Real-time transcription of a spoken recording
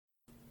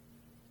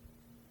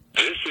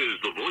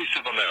Voice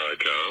of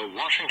America,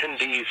 Washington,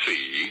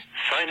 D.C.,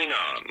 signing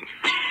on.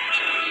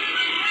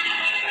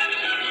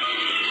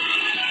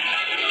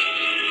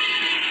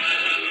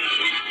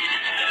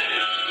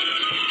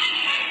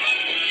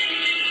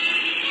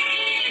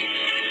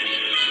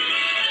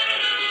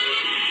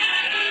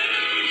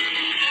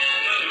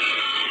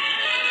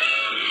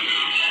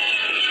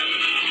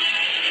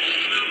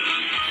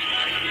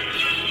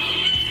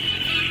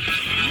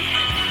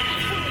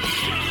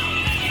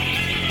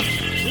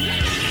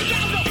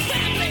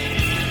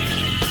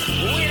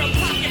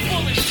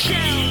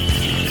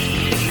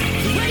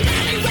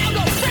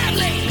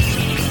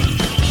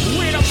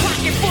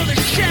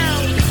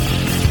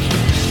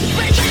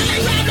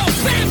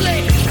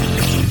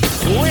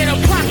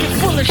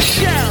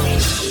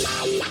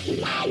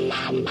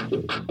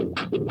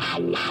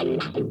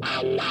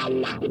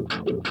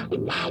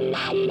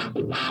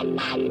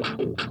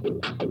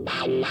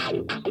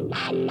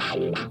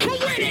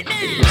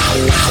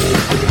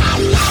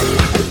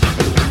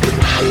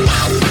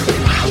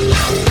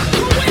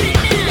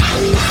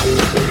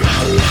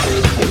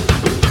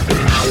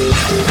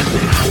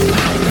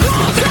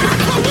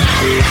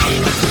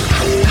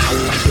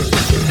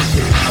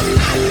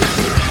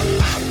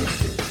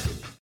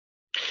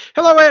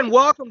 Hello and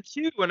welcome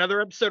to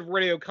another episode of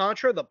Radio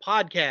Contra, the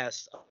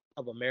podcast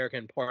of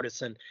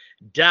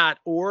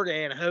AmericanPartisan.org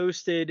and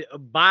hosted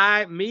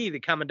by me, the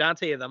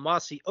Commandante of the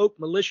Mossy Oak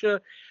Militia,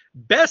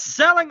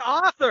 best-selling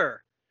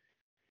author.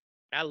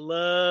 I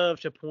love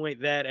to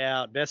point that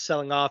out.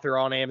 Best-selling author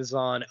on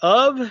Amazon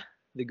of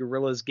The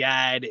Gorilla's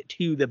Guide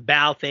to the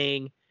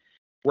Balthang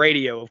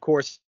Radio. Of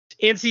course,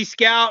 NC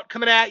Scout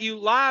coming at you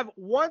live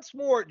once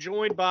more,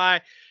 joined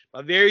by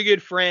my very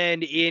good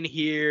friend in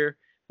here,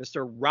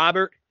 Mr.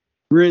 Robert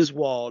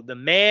Griswold, the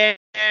man,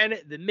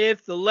 the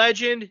myth, the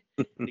legend,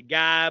 the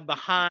guy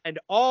behind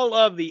all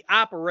of the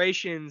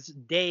operations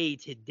day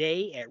to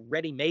day at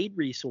Ready Made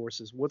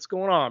Resources. What's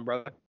going on,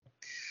 brother?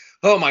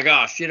 Oh my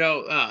gosh,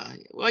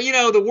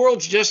 the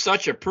world's just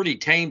such a pretty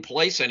tame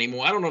place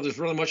anymore. I don't know if there's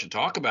really much to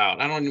talk about.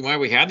 I don't know why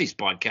we have these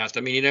podcasts. I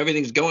mean,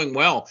 everything's going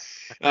well.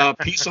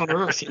 Peace on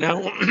earth,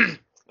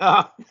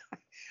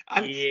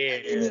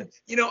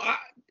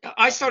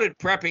 I started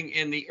prepping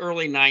in the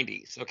early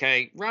 90s,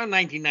 okay, around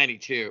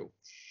 1992.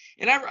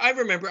 And I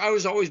remember I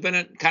was always been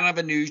a kind of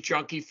a news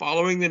junkie,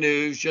 following the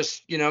news,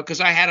 just, because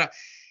I had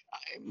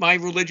my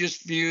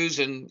religious views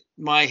and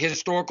my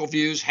historical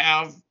views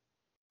have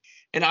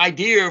an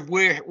idea of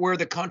where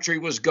the country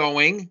was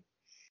going.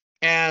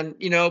 And,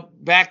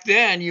 back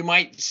then you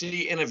might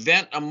see an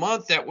event a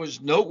month that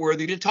was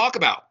noteworthy to talk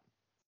about.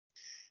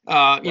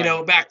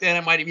 Right. Back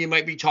then you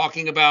might be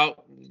talking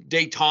about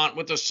détente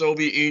with the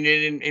Soviet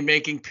Union and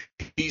making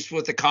peace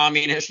with the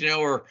communists,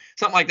 or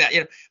something like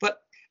that,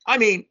 But I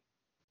mean,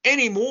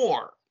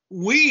 anymore,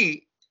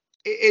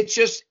 it's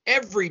just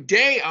every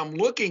day I'm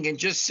looking and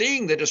just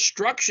seeing the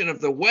destruction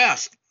of the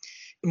West,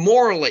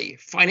 morally,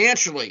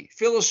 financially,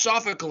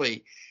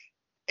 philosophically,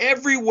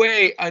 every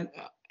way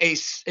a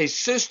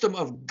system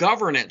of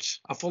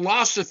governance, a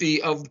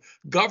philosophy of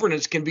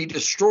governance can be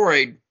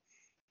destroyed.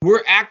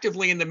 We're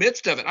actively in the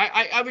midst of it.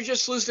 I was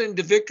just listening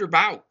to Victor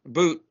Bout,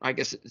 I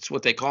guess it's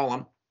what they call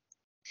him,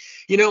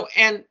 he was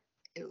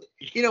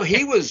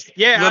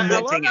I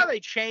love how they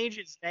changed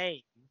his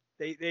name.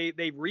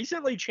 They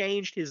recently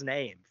changed his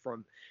name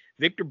from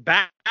Victor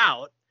Bout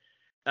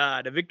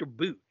to Victor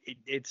Boot.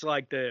 It's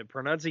like the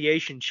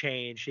pronunciation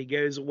changed. He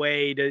goes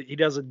away he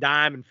does a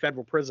dime in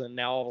federal prison.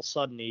 Now all of a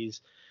sudden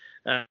he's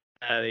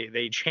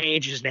they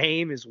change his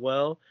name as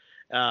well.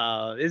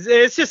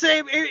 It's just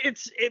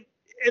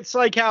it's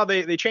like how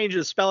they changed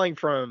the spelling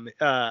from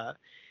or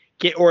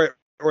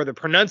the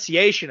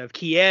pronunciation of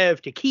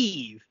Kiev to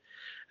Kyiv.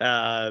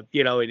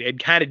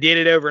 It kind of did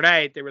it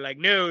overnight. They were like,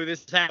 no,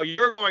 this is how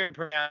you're going to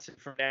pronounce it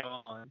from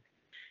now on.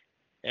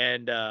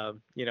 And,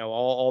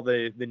 all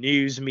the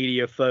news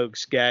media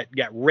folks got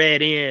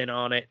read in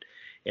on it.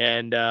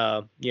 And,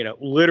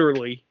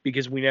 literally,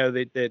 because we know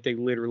that they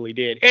literally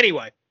did.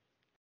 Anyway.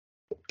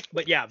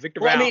 But yeah, Victor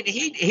Bout. I mean,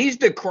 he's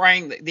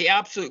decrying the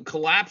absolute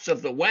collapse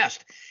of the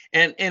West.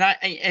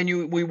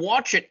 We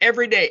watch it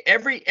every day,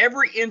 every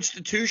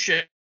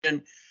institution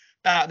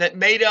that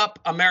made up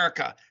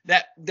America,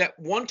 that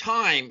one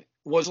time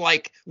was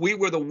like we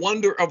were the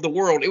wonder of the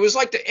world. It was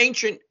like the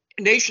ancient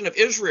nation of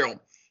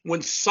Israel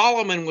when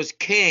Solomon was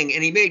king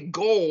and he made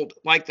gold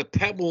like the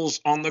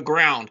pebbles on the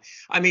ground.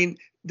 I mean,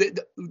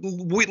 the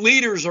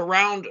leaders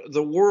around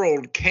the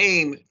world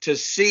came to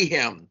see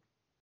him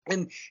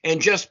and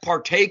just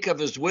partake of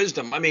his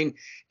wisdom. I mean,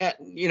 and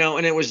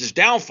it was his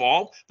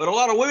downfall, but a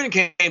lot of women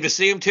came to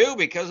see him too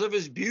because of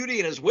his beauty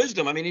and his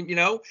wisdom. I mean,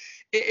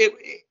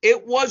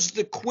 it was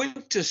the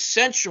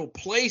quintessential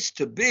place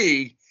to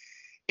be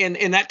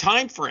in that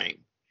time frame.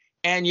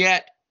 And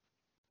yet,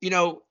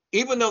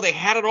 even though they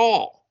had it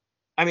all,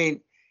 I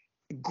mean,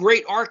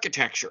 great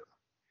architecture,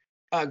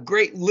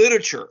 great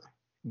literature,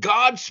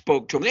 God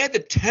spoke to them. They had the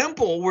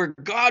temple where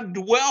God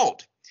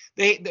dwelt.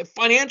 The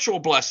financial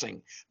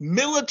blessing,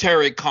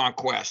 military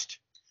conquest,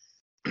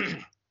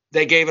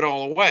 they gave it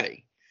all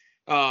away.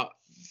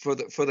 for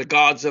the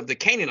gods of the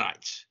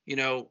Canaanites,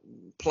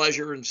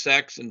 pleasure and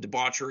sex and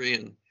debauchery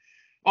and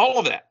all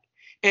of that.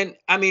 And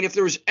I mean, if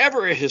there was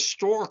ever a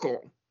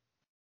historical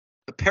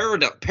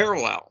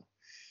parallel,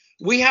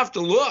 we have to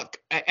look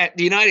at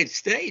the United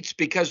States,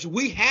 because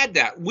we had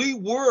that. We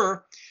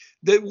were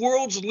the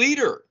world's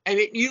leader. I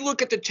mean, you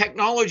look at the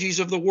technologies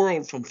of the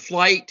world, from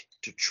flight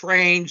to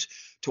trains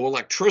to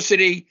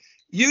electricity,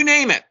 you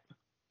name it,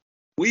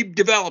 we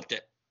developed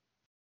it.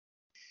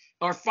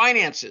 Our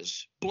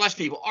finances, blessed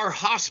people, our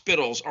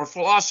hospitals, our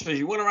philosophy,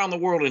 we went around the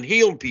world and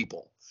healed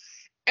people.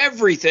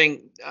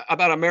 Everything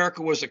about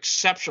America was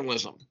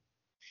exceptionalism.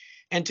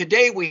 And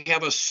today we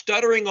have a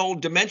stuttering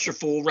old dementia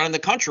fool around the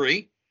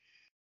country.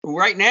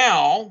 Right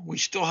now, we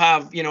still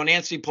have,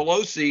 Nancy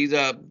Pelosi,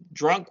 the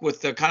drunk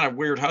with the kind of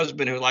weird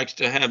husband who likes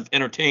to have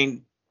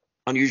entertain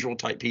unusual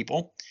type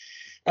people.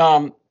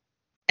 And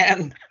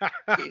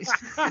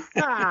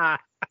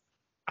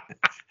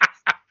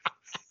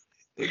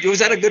was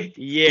that a good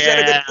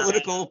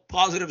political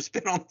positive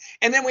spin on?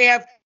 And then we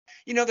have,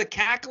 the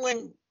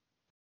cackling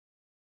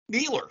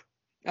Mueller,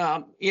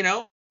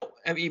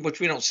 which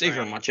we don't see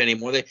her much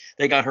anymore.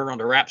 They got her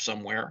under wraps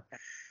somewhere.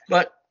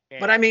 But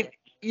I mean,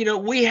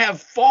 we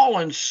have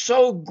fallen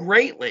so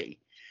greatly,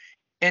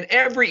 and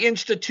every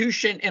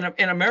institution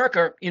in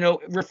America,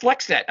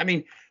 reflects that. I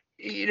mean,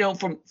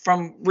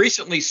 from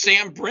recently,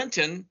 Sam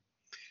Brinton,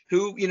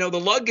 who, the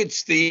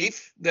luggage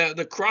thief,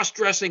 the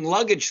cross-dressing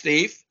luggage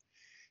thief,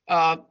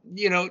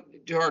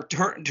 to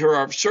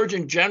our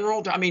Surgeon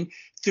General,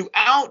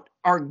 throughout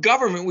our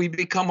government, we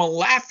become a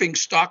laughing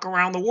stock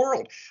around the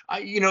world.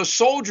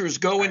 Soldiers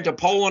go into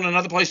Poland and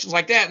other places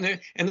like that,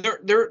 and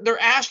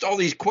they're asked all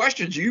these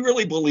questions. Do you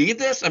really believe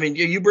this? I mean,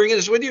 you bringing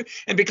this with you?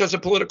 And because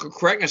of political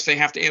correctness, they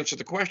have to answer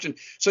the question.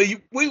 So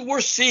we're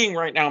seeing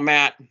right now,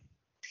 Matt,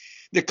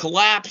 the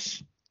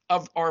collapse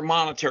of our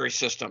monetary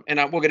system. And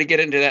we're going to get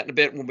into that in a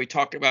bit when we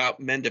talk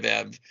about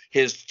Medvedev,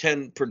 his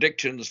 10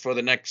 predictions for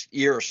the next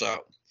year or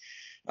so.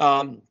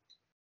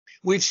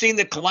 We've seen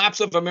the collapse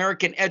of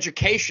American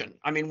education.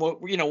 I mean,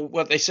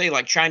 what they say,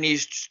 like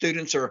Chinese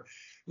students are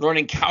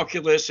learning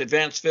calculus,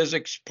 advanced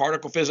physics,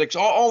 particle physics,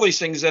 all these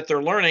things that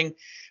they're learning.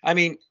 I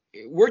mean,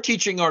 we're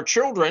teaching our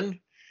children,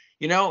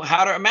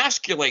 how to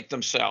emasculate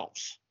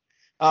themselves.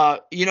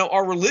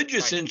 Our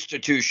religious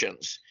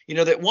institutions,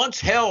 that once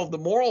held the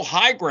moral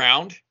high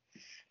ground.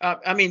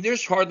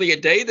 There's hardly a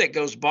day that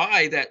goes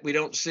by that we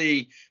don't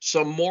see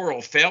some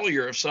moral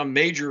failure of some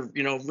major,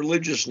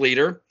 religious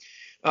leader.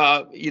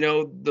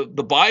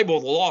 The Bible,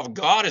 the law of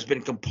God, has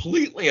been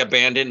completely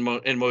abandoned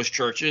in most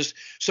churches.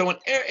 So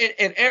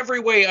in every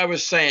way, I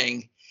was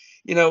saying,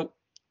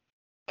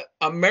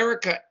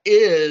 America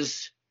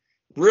is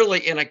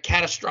really in a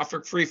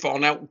catastrophic free fall.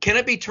 Now, can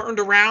it be turned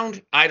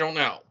around? I don't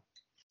know.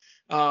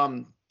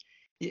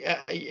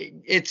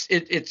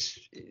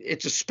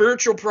 It's a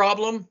spiritual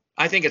problem.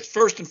 I think it's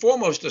first and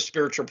foremost a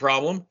spiritual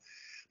problem,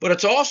 but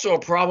it's also a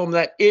problem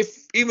that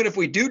even if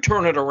we do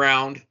turn it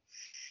around,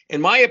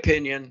 in my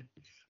opinion,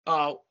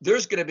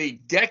 there's going to be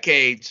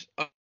decades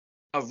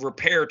of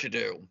repair to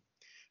do.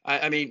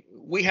 I mean,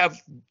 we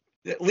have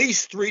at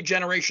least 3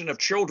 generations of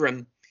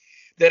children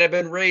that have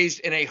been raised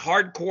in a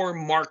hardcore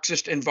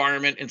Marxist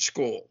environment in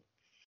school.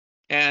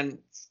 And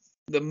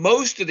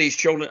most of these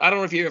children, I don't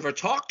know if you ever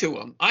talked to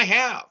them. I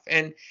have.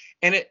 And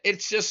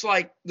it's just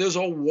like there's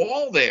a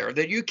wall there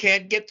that you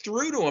can't get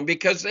through to them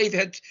because they've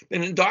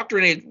been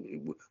indoctrinated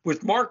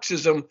with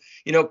Marxism.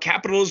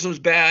 Capitalism's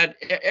bad.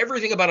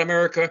 Everything about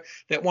America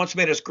that once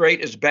made us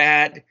great is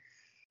bad.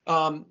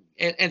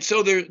 And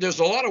so there's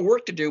a lot of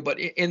work to do. But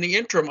in the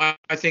interim,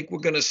 I think we're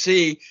going to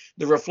see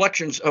the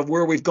reflections of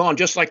where we've gone,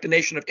 just like the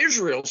nation of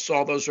Israel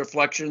saw those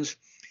reflections.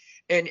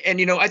 And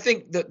I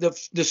think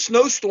the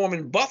snowstorm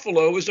in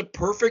Buffalo is a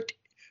perfect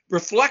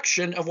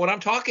reflection of what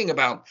I'm talking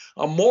about.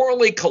 A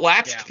morally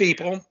collapsed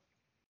people.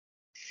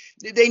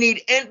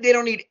 They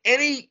don't need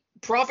any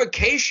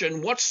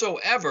provocation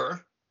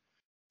whatsoever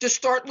to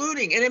start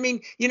looting. And I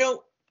mean,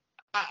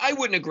 I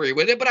wouldn't agree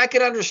with it, but I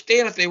could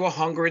understand if they were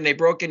hungry and they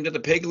broke into the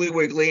Piggly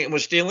Wiggly and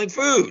was stealing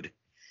food.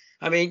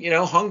 I mean,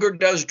 hunger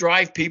does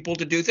drive people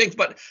to do things.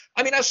 But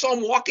I mean, I saw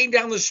them walking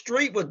down the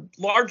street with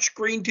large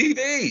screen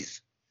TVs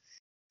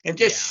and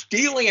just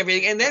stealing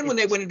everything. And then when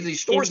they went into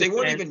these stores, they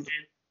weren't even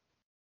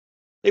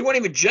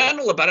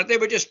gentle about it. They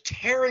were just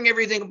tearing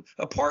everything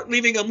apart,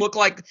 leaving them look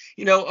like,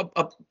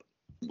 a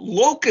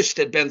locust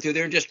had been through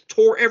there and just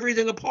tore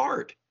everything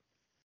apart.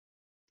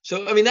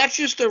 So, I mean, that's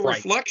just a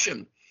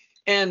reflection.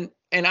 And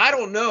I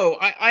don't know,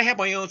 I have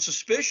my own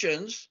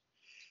suspicions,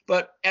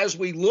 but as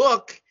we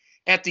look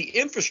at the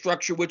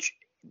infrastructure, which,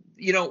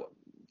 2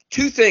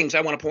 things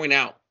I want to point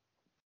out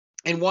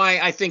and why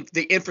I think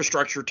the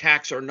infrastructure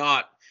attacks are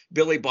not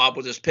Billy Bob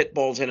with his pit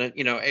bulls and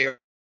a,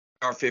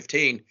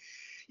 AR-15.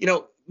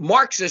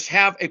 Marxists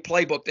have a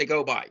playbook they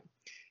go by,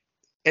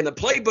 and the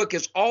playbook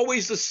is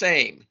always the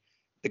same.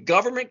 The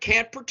government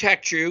can't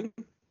protect you,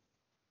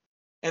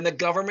 and the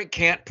government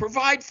can't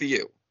provide for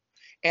you.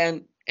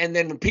 And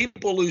then when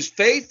people lose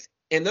faith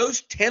in those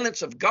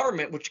tenets of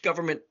government, which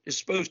government is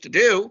supposed to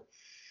do,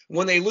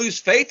 when they lose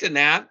faith in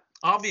that,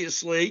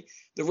 obviously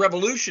the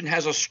revolution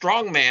has a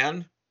strong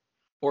man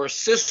or a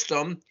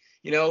system,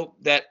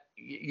 that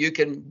you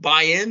can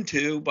buy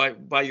into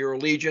by your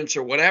allegiance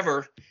or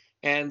whatever,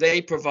 and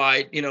they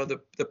provide,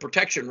 the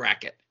protection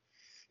racket.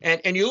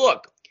 And you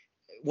look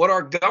what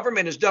our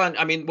government has done.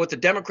 I mean, what the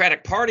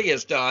Democratic Party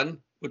has done,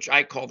 which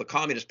I call the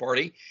Communist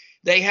Party,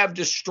 they have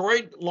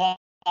destroyed law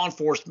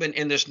enforcement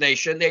in this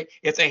nation.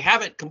 If they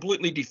haven't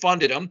completely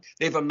defunded them,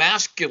 they've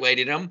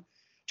emasculated them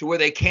to where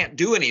they can't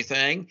do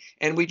anything.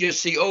 And we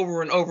just see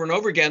over and over and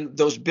over again,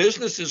 those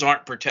businesses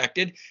aren't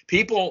protected.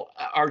 People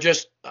are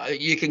just,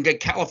 you can get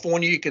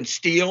California, you can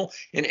steal.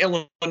 In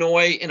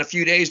Illinois, in a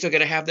few days, they're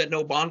going to have that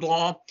no bond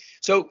law.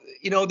 So,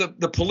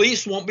 the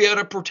police won't be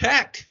able to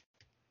protect.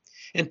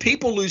 And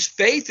people lose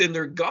faith in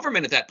their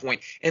government at that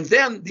point. And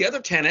then the other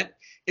tenet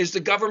is the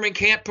government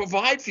can't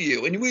provide for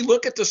you. And we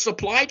look at the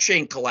supply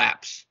chain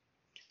collapse,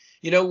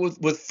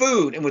 with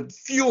food and with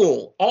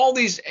fuel, all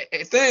these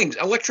things,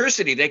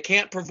 electricity, they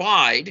can't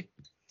provide.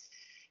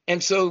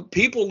 And so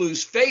people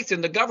lose faith in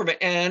the government.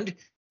 And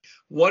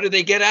what do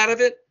they get out of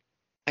it?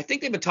 I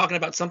think they've been talking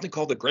about something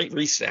called the Great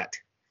Reset.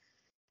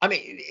 I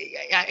mean,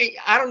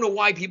 I don't know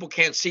why people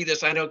can't see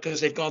this. I know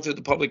because they've gone through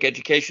the public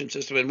education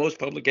system, and most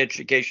public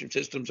education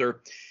systems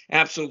are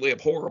absolutely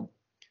abhorrent,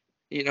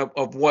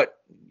 of what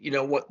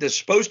they're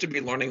supposed to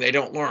be learning. They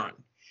don't learn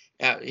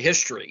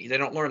history. They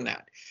don't learn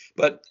that.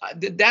 But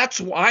that's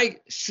why I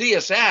see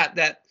us at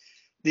that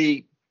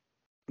the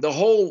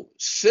whole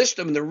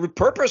system, and the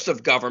purpose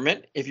of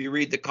government, if you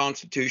read the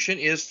Constitution,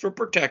 is for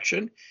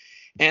protection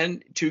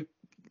and to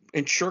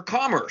ensure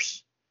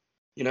commerce.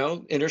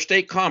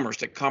 Interstate commerce,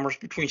 the commerce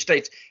between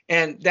states,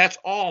 and that's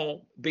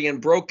all being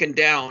broken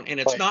down. And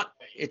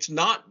it's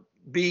not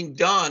being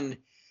done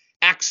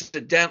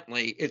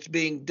accidentally. It's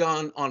being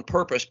done on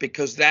purpose,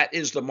 because that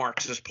is the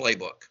Marxist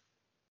playbook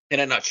in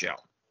a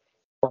nutshell.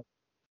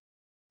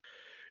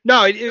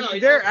 No,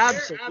 they're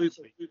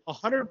absolutely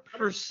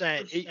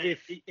 100%.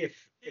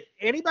 If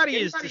anybody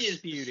is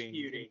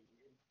disputing,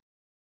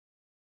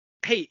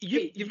 hey,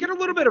 you've got a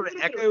little bit of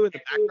an echo in the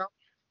background.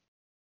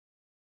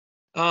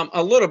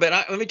 A little bit.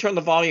 Let me turn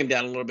the volume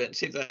down a little bit and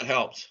see if that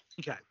helps.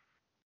 Okay.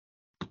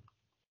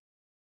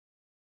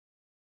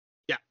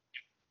 Yeah.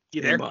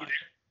 You there?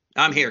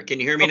 I'm here. Can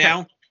you hear me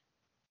now?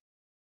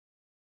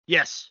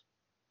 Yes.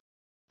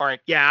 All right.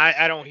 Yeah,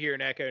 I don't hear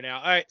an echo now.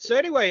 All right. So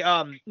anyway,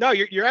 no,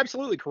 you're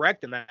absolutely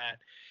correct in that.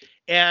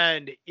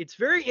 And it's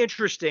very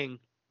interesting.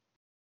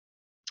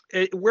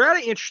 We're at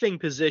an interesting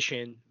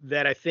position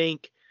that I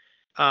think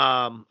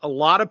a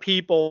lot of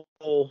people,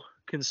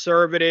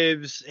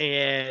 conservatives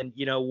and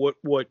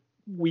what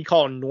we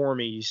call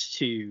normies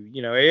too,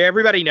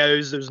 everybody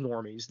knows those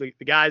normies, the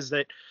guys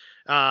that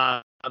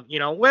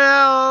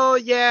well,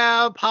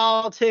 yeah,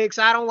 politics,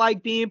 I don't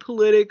like being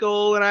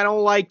political, and I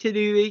don't like to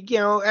do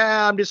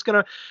I'm just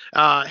gonna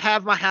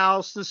have my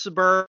house in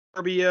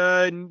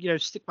suburbia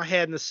and stick my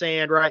head in the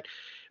sand, right?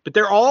 But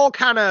they're all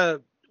kind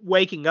of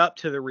waking up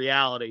to the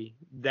reality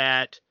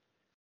that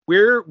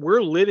we're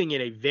living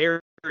in a very,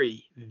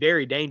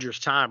 very dangerous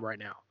time right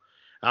now.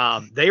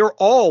 They are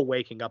all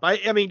waking up.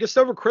 I mean, just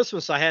over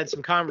Christmas, I had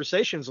some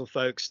conversations with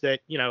folks that,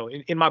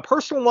 in my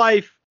personal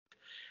life,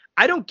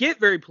 I don't get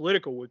very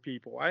political with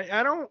people.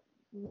 I don't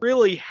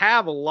really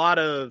have a lot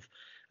of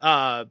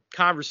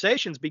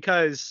conversations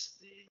because,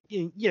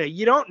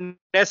 you don't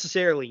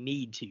necessarily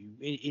need to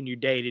in your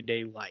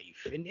day-to-day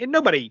life. And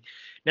nobody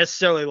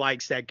necessarily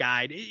likes that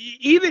guy,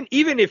 even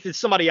if it's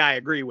somebody I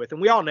agree with.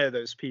 And we all know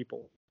those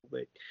people.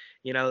 But,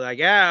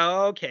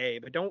 okay,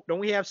 but don't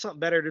we have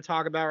something better to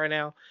talk about right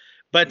now?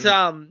 But,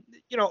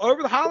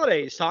 over the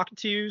holidays, talking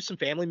to some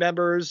family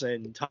members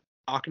and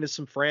talking to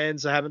some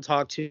friends I haven't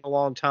talked to in a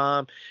long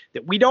time,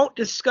 that we don't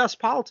discuss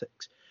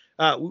politics.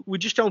 We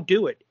just don't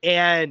do it.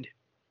 And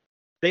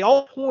they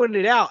all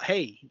pointed out,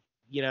 hey,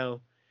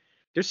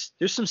 there's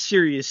some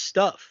serious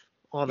stuff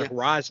on the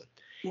horizon.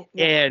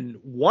 And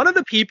one of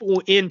the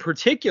people in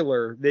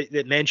particular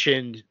that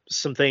mentioned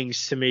some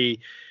things to me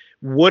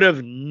would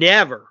have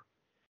never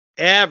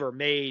ever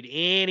made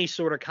any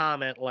sort of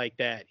comment like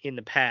that in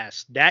the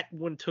past. That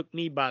one took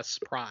me by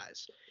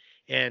surprise.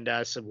 And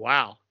I said,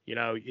 wow,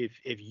 if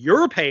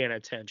you're paying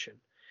attention,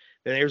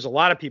 then there's a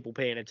lot of people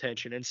paying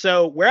attention. And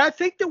so where I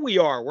think that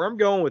where I'm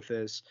going with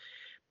this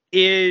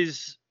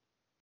is,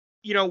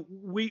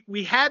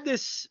 we had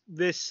this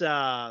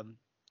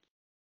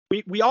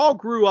we all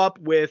grew up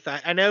with,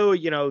 I know,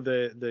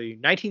 the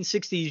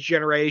 1960s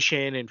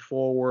generation and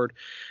forward,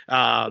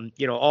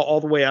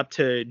 all the way up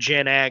to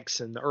Gen X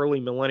and the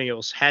early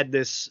millennials had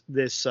this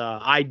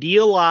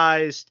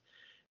idealized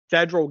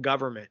federal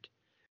government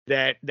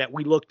that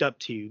we looked up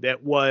to,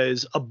 that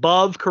was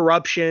above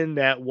corruption,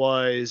 that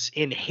was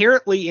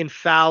inherently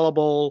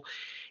infallible.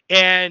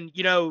 And,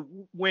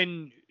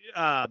 when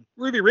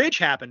Ruby Ridge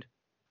happened,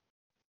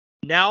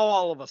 now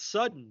all of a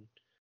sudden,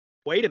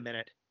 wait a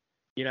minute,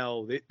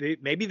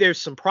 maybe there's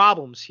some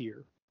problems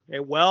here.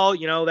 And well,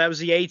 that was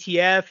the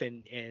ATF,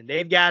 and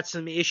they've got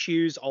some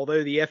issues.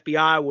 Although the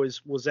FBI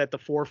was at the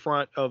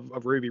forefront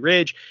of Ruby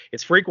Ridge,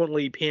 it's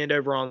frequently pinned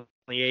over on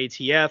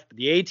ATF, but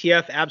the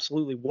ATF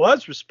absolutely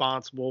was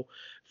responsible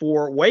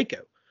for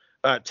Waco,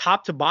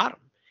 top to bottom.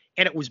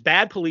 And it was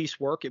bad police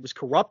work. It was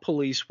corrupt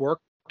police work.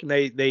 And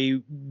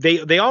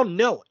they all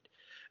know it.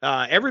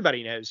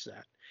 Everybody knows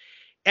that.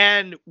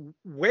 And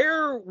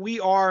where we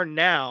are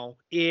now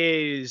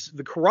is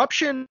the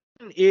corruption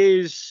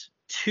is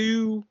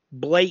too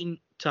blatant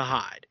to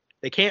hide.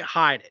 They can't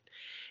hide it.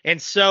 And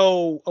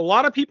so a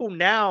lot of people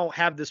now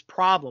have this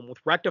problem with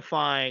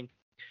rectifying,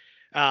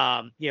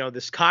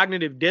 this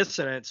cognitive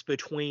dissonance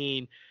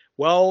between,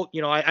 well,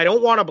 I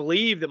don't want to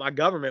believe that my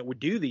government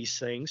would do these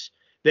things,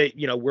 that,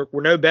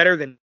 we're no better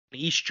than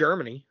East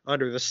Germany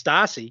under the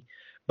Stasi.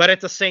 But at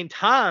the same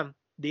time,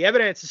 the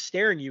evidence is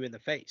staring you in the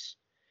face.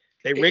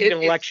 They rigged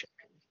an election.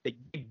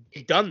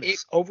 They've done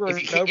this over and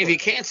over. If you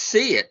can't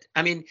see it,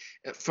 I mean,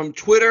 from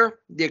Twitter,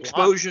 the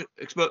exposure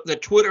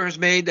that Twitter has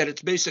made that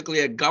it's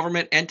basically a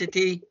government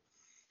entity.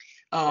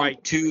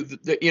 Right. To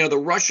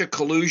the Russia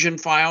collusion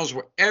files,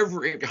 where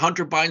every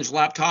Hunter Biden's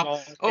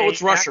laptop,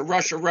 it's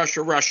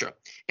Russia,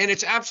 and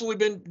it's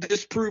absolutely been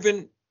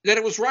disproven that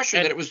it was Russia,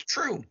 that it was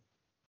true.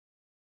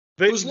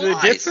 The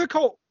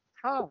difficult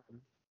time.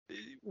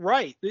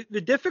 Right.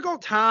 The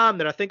difficult time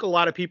that I think a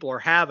lot of people are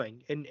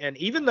having, and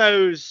even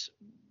those,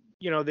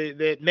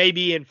 that may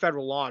be in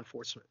federal law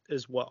enforcement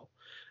as well,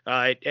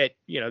 at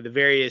the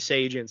various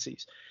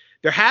agencies,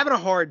 they're having a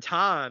hard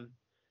time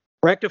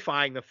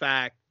rectifying the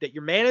fact that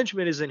your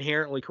management is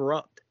inherently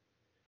corrupt.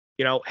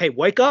 Hey,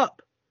 wake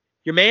up.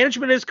 Your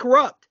management is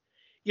corrupt.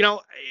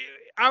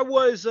 I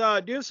was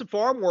doing some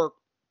farm work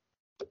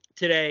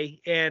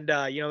today, and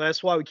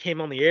that's why we came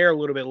on the air a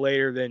little bit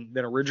later than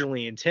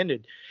originally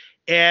intended.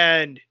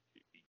 And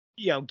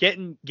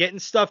getting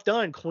stuff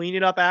done,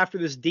 cleaning up after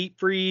this deep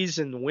freeze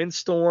and the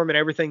windstorm and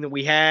everything that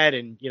we had,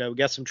 and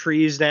got some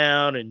trees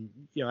down, and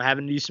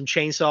having to do some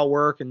chainsaw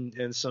work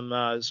and some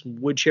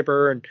wood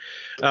chipper, and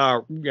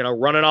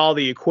running all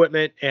the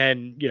equipment,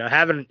 and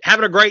having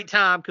a great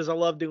time, because I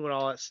love doing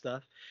all that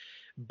stuff.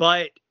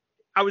 But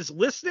I was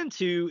listening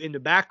to, in the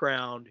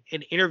background,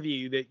 an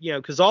interview that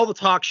because all the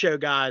talk show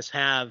guys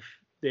have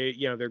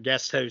their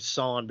guest hosts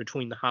on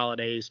between the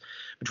holidays,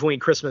 between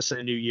Christmas and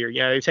the New Year.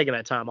 They're taking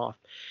that time off.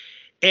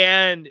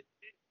 And,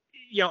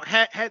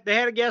 they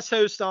had a guest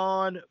host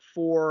on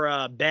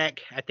for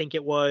Beck, I think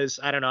it was.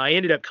 I don't know. I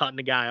ended up cutting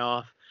the guy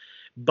off,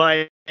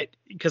 but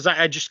because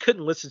I just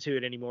couldn't listen to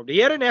it anymore. But he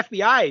had an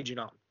FBI agent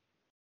on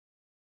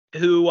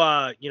who,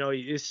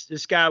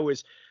 this guy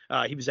was,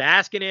 he was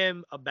asking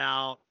him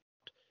about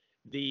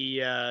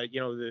the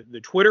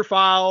Twitter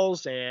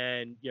files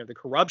and the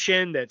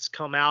corruption that's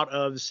come out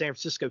of the San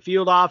Francisco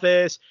field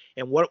office,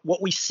 and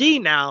what we see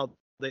now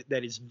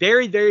that is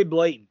very, very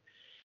blatant.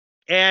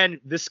 And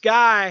this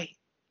guy,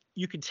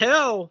 you could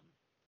tell,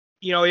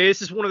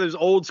 this is one of those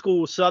old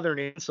school Southern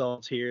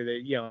insults here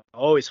that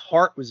his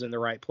heart was in the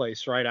right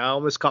place, right? I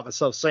almost caught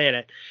myself saying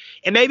it,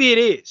 and maybe it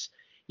is.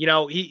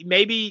 He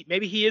maybe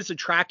he is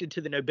attracted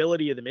to the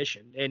nobility of the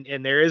mission,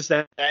 and there is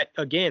that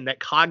again, that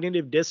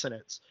cognitive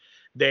dissonance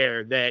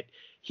there, that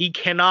he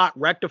cannot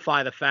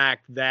rectify the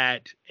fact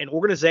that an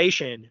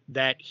organization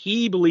that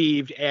he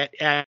believed at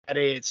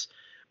its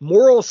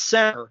moral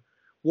center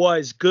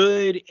was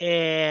good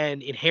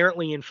and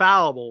inherently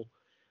infallible,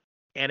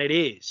 and it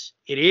is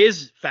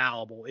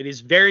fallible. It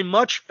is very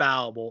much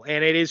fallible,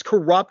 and it is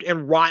corrupt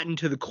and rotten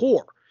to the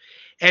core.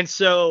 And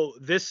so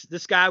this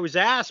guy was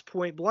asked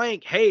point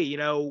blank, hey,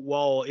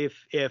 well,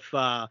 if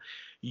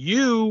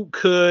you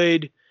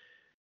could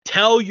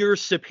tell your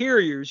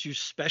superiors, your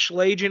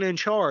special agent in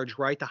charge,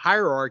 right, the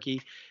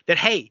hierarchy, that,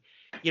 hey,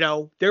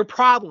 there are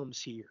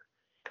problems here,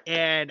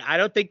 and I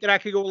don't think that I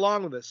could go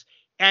along with this.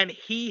 And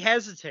he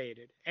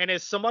hesitated. And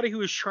as somebody who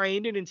was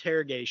trained in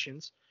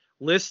interrogations,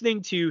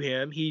 listening to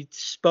him, he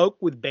spoke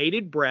with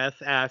bated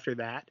breath after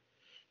that.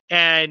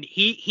 And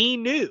he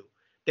knew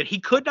that he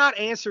could not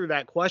answer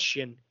that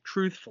question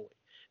truthfully.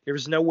 There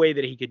was no way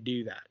that he could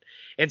do that.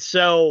 And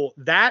so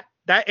and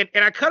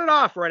I cut it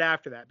off right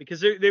after that,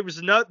 because there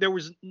was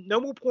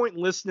no more point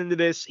in listening to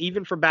this,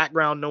 even for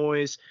background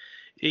noise.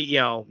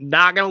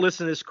 Not going to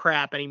listen to this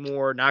crap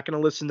anymore. Not going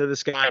to listen to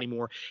this guy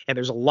anymore. And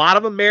there's a lot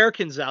of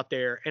Americans out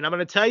there. And I'm going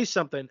to tell you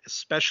something,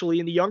 especially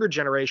in the younger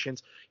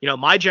generations,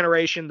 my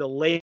generation, the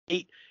late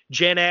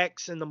Gen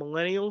X and the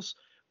millennials,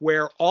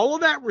 where all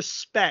of that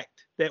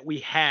respect that we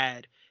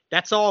had,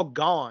 that's all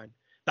gone.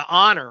 The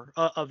honor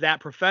of that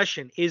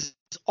profession is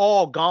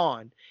all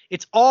gone.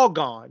 It's all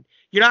gone.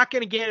 You're not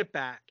going to get it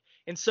back.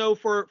 And so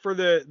for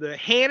the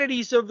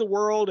Hannitys of the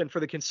world, and for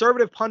the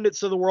conservative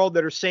pundits of the world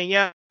that are saying,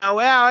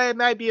 well, it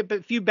might be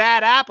a few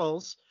bad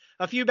apples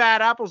at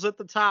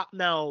the top.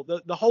 No,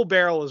 the whole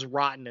barrel is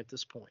rotten at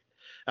this point.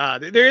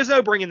 There is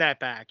no bringing that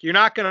back. You're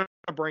not going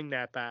to bring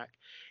that back.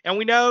 And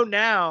we know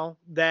now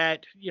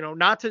that,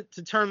 not to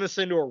turn this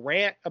into a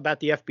rant about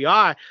the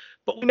FBI,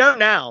 but we know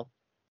now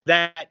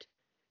that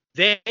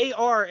they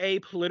are a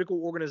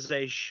political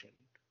organization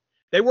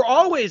They were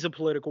always a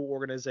political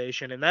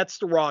organization, and that's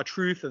the raw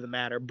truth of the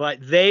matter. But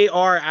they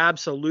are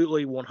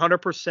absolutely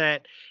 100%.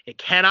 It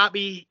cannot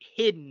be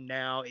hidden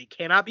now. It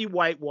cannot be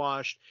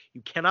whitewashed.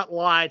 You cannot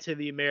lie to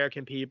the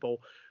American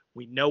people.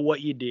 We know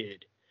what you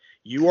did.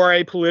 You are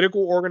a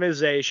political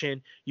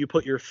organization. You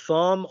put your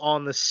thumb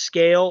on the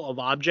scale of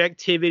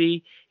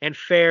objectivity and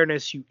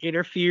fairness. You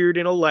interfered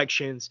in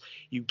elections.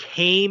 You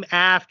came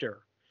after.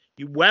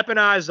 You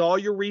weaponized all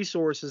your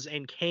resources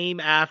and came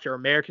after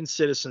American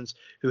citizens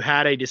who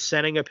had a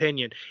dissenting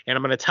opinion. And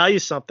I'm going to tell you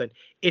something.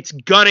 It's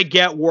going to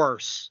get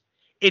worse.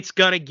 It's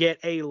going to get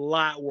a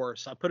lot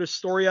worse. I put a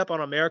story up on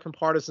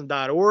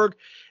AmericanPartisan.org.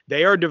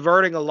 They are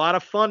diverting a lot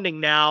of funding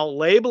now,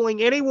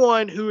 labeling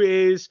anyone who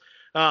is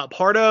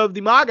part of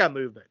the MAGA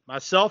movement,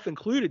 myself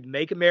included,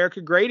 Make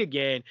America Great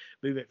Again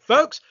movement.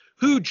 Folks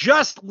who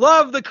just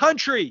love the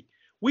country.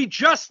 We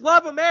just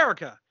love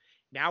America.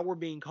 Now we're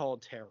being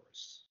called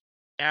terrorists.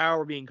 Now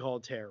we're being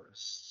called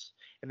terrorists.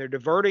 And they're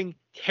diverting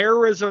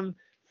terrorism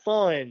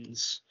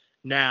funds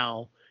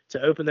now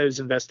to open those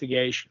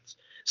investigations.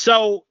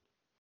 So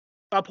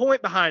my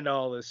point behind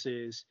all this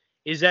is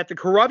that the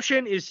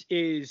corruption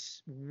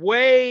is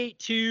way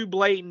too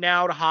blatant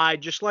now to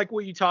hide, just like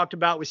what you talked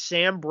about with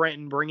Sam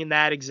Brinton, bringing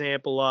that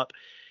example up.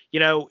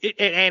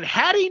 And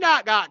had he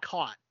not got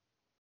caught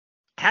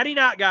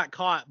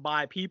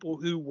by people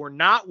who were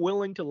not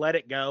willing to let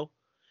it go,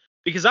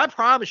 because I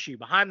promise you,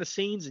 behind the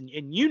scenes, and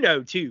you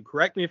know too,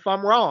 correct me if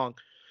I'm wrong,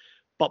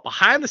 but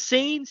behind the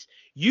scenes,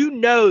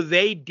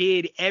 they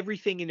did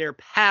everything in their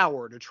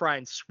power to try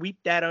and sweep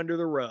that under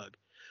the rug.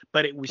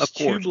 But it was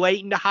too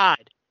blatant to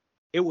hide.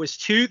 It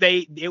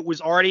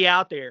was already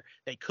out there.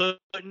 They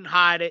couldn't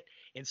hide it.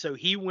 And so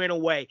he went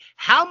away.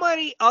 How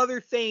many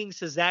other things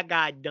has that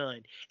guy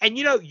done? And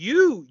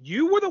you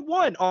were the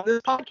one on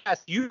this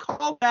podcast. You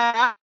called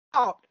that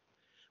out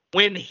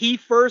when he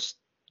first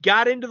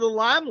got into the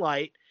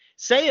limelight,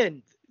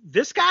 saying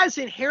this guy's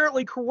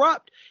inherently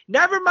corrupt.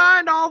 Never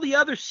mind all the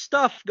other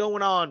stuff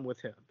going on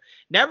with him.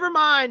 Never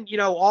mind,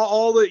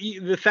 all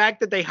the fact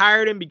that they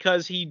hired him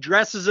because he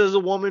dresses as a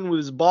woman with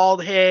his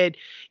bald head.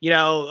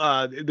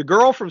 The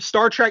girl from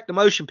Star Trek: The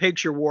Motion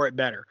Picture wore it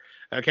better.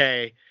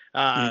 Okay.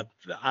 I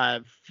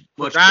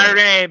forgot her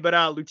name, but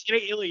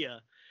Lieutenant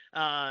Ilya.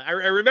 I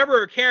remember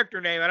her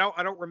character name.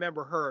 I don't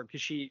remember her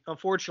because she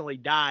unfortunately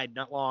died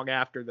not long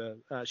after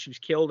she was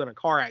killed in a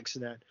car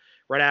accident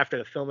right after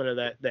the filming of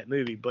that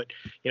movie. But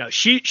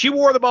she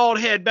wore the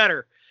bald head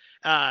better.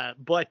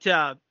 But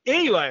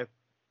anyway,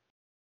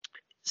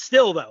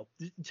 still though,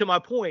 to my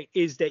point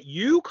is that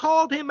you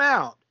called him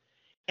out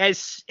and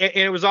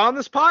it was on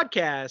this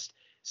podcast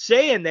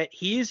saying that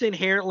he's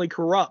inherently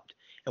corrupt.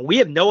 And we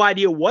have no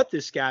idea what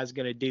this guy's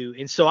going to do.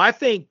 And so I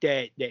think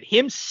that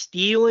him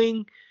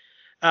stealing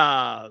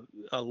a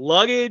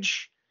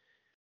luggage,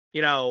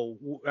 what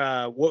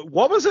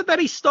was it that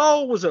he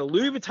stole? Was it a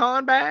Louis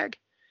Vuitton bag?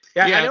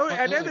 Yeah,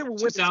 I know they were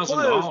women's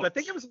clothes, but I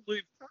think it was a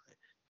Louis Vuitton.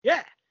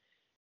 Yeah.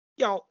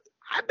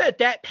 I bet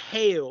that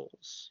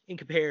pales in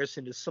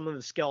comparison to some of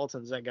the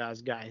skeletons that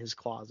guy's got in his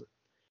closet.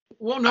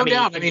 Well, no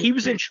doubt. I mean, he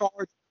was in charge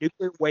of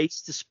nuclear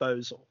waste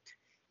disposal.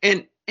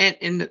 And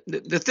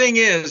the thing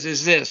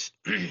is this,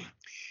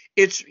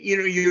 it's,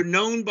 you're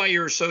known by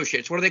your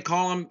associates. What do they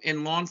call them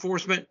in law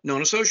enforcement?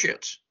 Known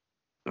associates.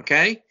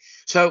 Okay.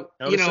 So,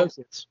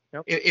 associates.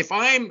 Yep. If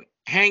I'm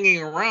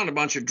hanging around a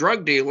bunch of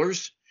drug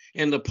dealers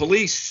and the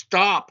police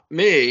stop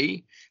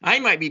me, I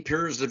might be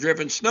pure as the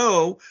driven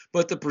snow,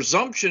 but the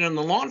presumption in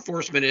the law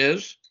enforcement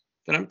is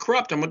that I'm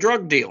corrupt. I'm a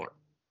drug dealer.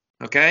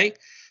 Okay.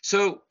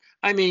 So,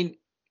 I mean,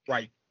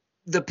 right.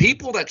 The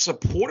people that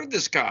supported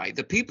this guy,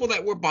 the people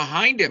that were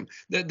behind him,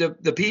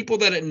 the people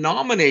that had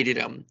nominated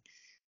him,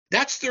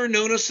 that's their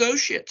known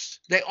associates.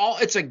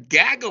 It's a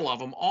gaggle of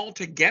them all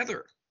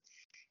together.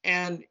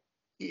 And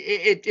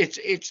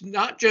it's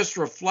not just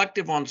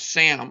reflective on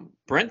Sam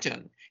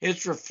Brinton.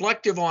 It's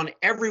reflective on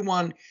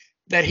everyone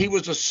that he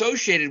was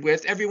associated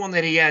with, everyone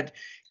that he had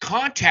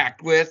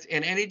contact with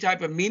in any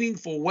type of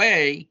meaningful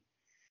way.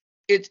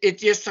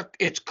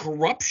 It's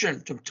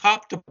corruption from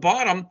top to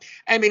bottom.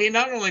 I mean,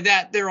 not only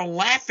that, they're a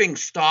laughing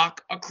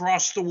stock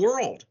across the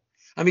world.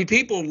 I mean,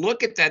 people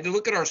look at that. They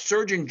look at our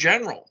Surgeon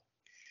General,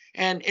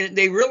 and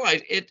they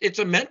realize it's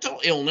a mental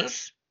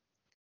illness.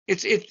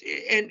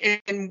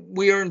 And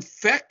we are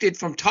infected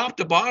from top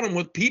to bottom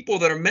with people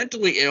that are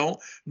mentally ill,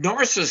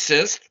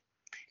 narcissists,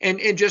 and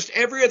just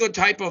every other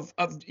type of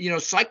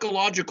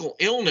psychological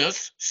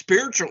illness,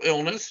 spiritual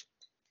illness.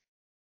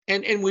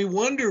 And we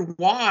wonder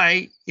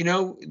why,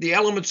 the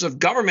elements of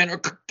government are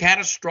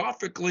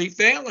catastrophically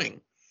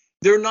failing.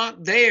 They're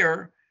not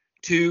there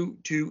to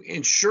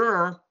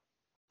ensure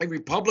a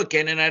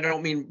Republican, and I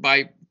don't mean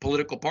by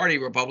political party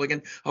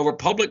Republican, a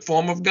republic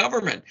form of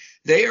government.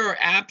 They are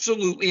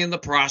absolutely in the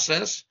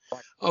process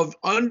of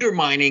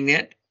undermining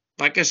it.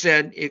 Like I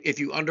said, if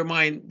you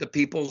undermine the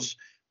people's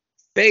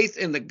faith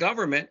in the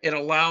government, it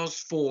allows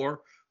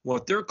for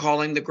what they're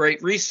calling the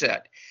Great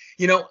Reset.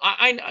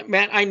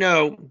 I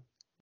know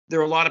there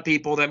are a lot of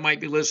people that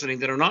might be listening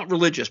that are not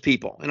religious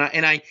people,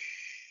 and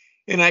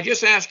And I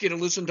just ask you to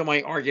listen to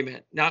my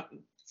argument, not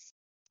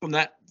from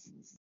the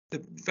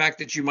fact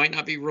that you might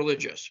not be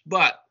religious,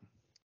 but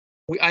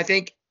I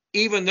think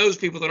even those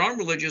people that aren't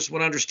religious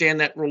would understand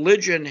that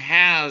religion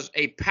has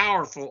a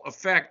powerful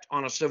effect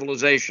on a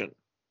civilization.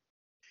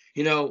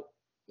 You know,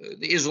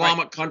 the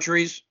Islamic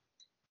countries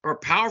are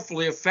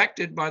powerfully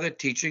affected by the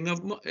teaching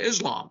of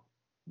Islam.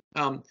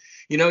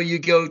 You know, you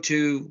go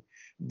to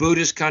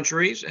Buddhist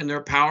countries and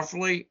they're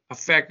powerfully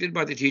affected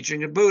by the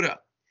teaching of Buddha.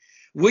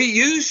 We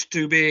used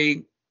to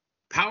be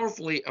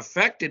powerfully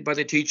affected by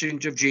the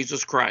teachings of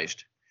Jesus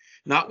Christ.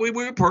 Not we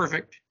were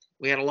perfect.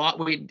 We had a lot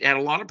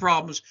of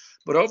problems,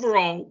 but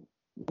overall,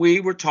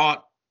 we were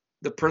taught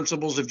the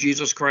principles of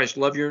Jesus Christ.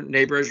 Love your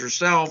neighbor as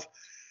yourself.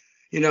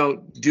 You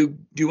know, do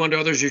unto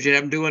others as you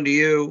have them do unto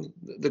you.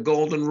 The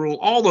golden rule,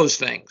 all those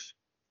things.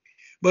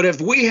 But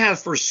if we have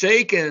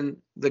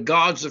forsaken the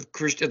God of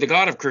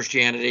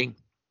Christianity,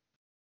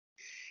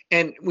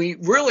 and we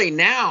really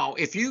now,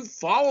 if you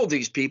follow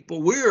these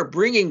people, we are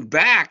bringing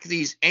back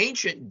these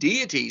ancient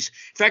deities.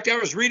 In fact, I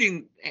was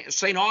reading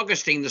St.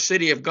 Augustine, The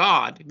City of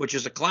God, which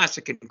is a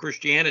classic in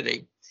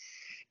Christianity.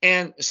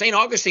 And St.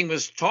 Augustine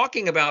was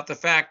talking about the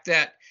fact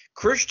that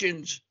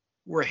Christians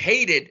were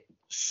hated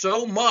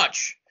so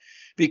much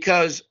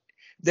because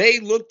they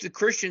looked at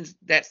Christians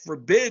that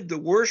forbid the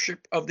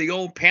worship of the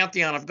old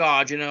pantheon of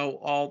gods, you know,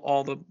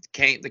 all the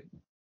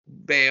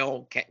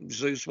Baal,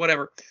 Zeus,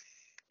 whatever.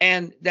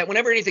 And that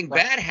whenever anything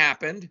bad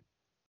happened,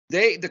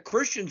 the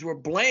Christians were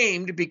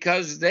blamed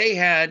because they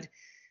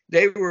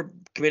were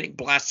committing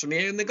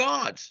blasphemy in the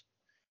gods.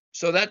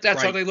 So that's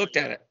how they looked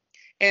at it.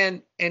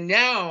 And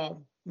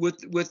now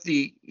with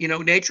the, you know,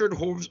 nature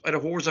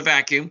abhors a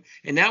vacuum,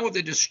 and now with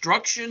the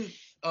destruction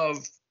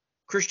of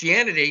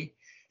Christianity,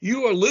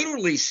 you are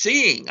literally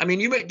seeing. I mean,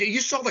 you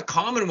saw the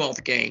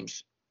Commonwealth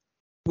Games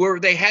where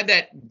they had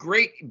that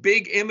great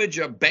big image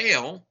of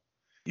Baal.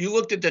 You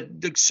looked at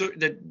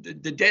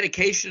the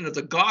dedication of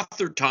the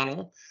Gotthard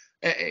Tunnel.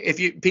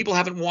 If people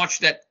haven't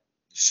watched that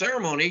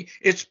ceremony,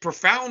 it's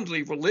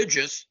profoundly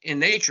religious in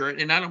nature,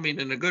 and I don't mean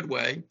in a good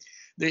way.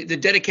 The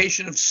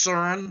dedication of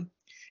CERN,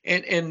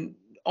 and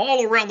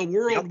all around the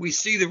world, we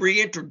see the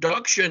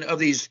reintroduction of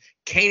these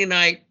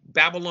Canaanite,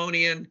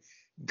 Babylonian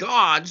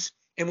gods.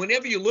 And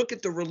whenever you look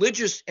at the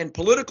religious and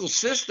political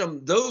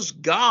system those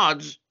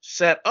gods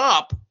set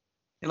up,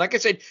 and like I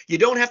said, you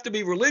don't have to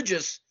be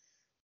religious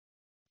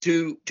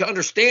to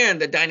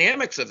understand the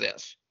dynamics of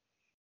this.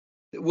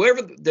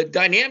 Wherever the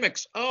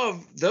dynamics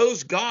of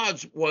those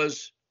gods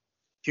was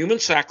human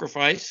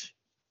sacrifice,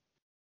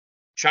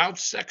 child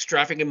sex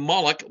trafficking, and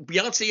Moloch,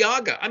 Beyonce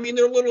Yaga. I mean,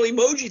 their little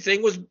emoji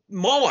thing was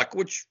Moloch,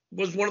 which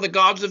was one of the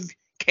gods of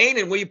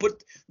Canaan, where you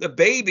put the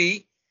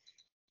baby,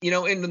 you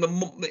know, into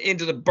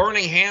the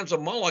burning hands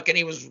of Moloch, and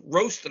he was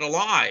roasted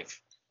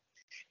alive.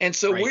 And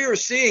so we are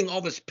seeing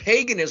all this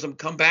paganism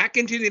come back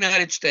into the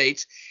United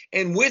States,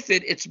 and with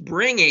it, it's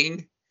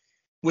bringing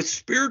with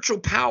spiritual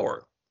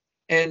power.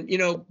 And, you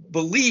know,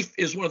 belief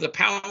is one of the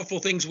powerful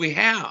things we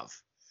have.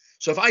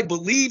 So if I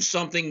believe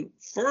something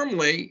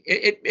firmly,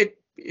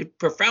 it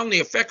profoundly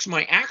affects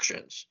my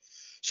actions.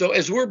 So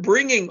as we're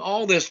bringing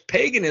all this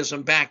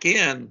paganism back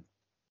in,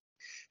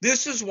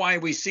 this is why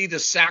we see the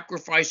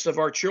sacrifice of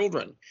our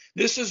children.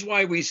 This is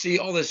why we see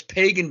all this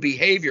pagan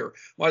behavior,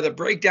 why the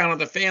breakdown of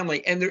the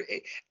family. And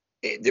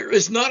there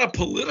is not a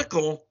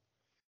political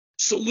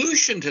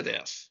solution to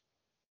this.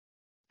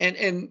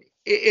 And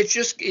it's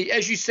just,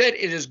 as you said,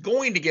 it is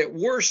going to get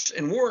worse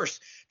and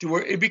worse to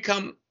where it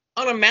become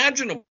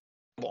unimaginable.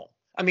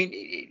 I mean,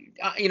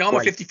 you know, I'm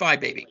a 55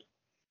 baby,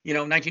 you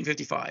know,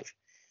 1955.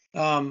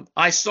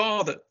 I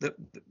saw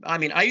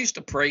I used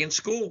to pray in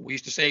school. We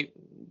used to say,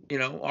 you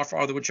know, our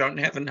Father which art in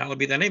heaven, hallowed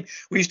be thy name.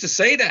 We used to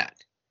say that.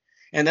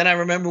 And then I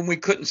remember when we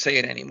couldn't say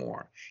it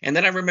anymore. And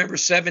then I remember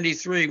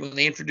 73 when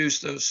they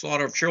introduced the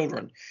slaughter of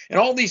children, and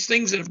all these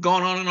things that have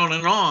gone on and on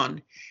and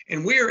on.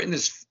 And we're in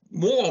this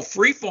moral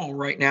free fall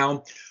right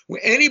now where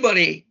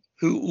anybody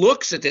who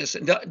looks at this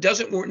and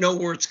doesn't know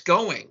where it's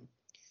going,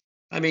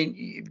 I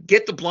mean,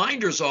 get the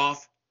blinders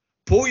off,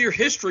 pull your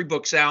history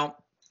books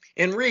out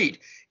and read.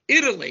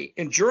 Italy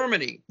and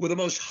Germany were the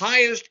most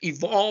highest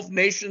evolved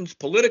nations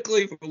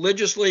politically,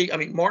 religiously. I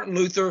mean, Martin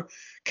Luther,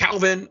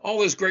 Calvin, all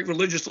those great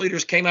religious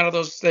leaders came out of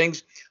those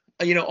things.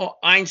 You know,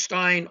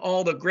 Einstein,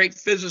 all the great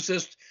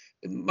physicists,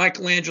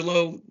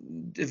 Michelangelo,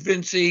 Da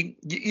Vinci,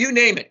 you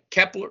name it,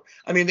 Kepler.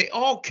 I mean, they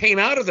all came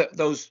out of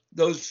those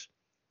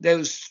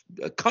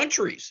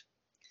countries.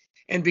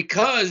 And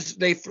because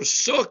they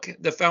forsook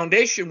the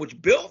foundation which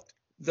built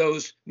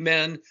those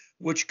men,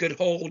 which could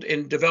hold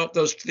and develop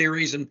those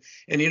theories and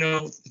you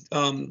know,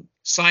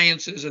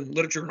 sciences and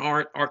literature and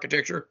art,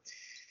 architecture,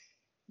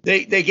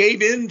 they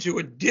gave in to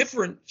a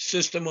different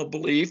system of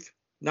belief,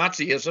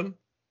 Nazism.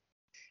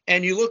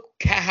 And you look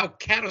how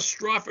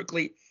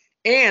catastrophically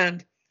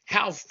and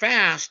how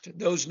fast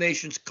those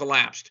nations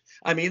collapsed.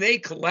 I mean, they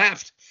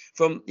collapsed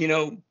from, you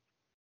know,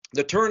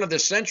 the turn of the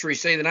century,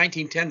 say the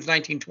 1910s,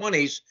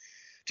 1920s,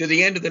 to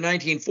the end of the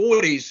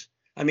 1940s.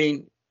 I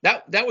mean,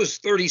 that was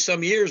 30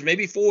 some years,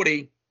 maybe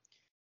 40.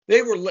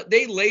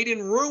 They laid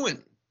in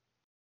ruin.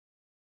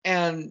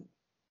 And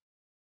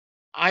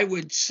I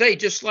would say,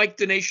 just like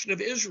the nation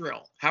of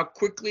Israel, how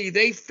quickly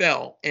they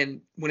fell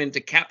and went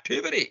into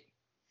captivity.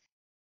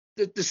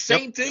 The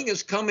same thing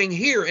is coming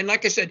here. And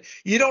like I said,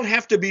 you don't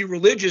have to be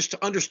religious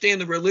to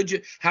understand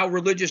how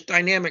religious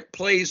dynamic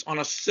plays on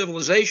a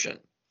civilization.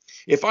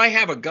 If I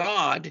have a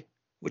God,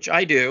 which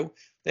I do,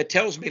 that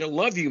tells me to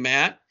love you,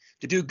 Matt,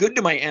 to do good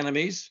to my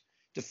enemies,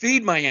 to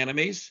feed my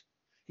enemies,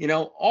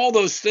 all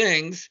those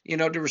things,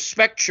 to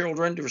respect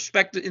children, to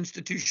respect the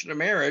institution of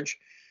marriage,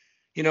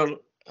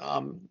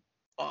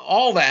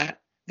 all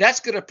that's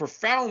going to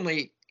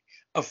profoundly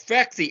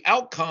affect the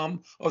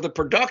outcome of the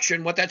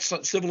production, what that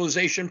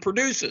civilization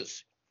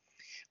produces.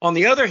 On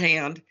the other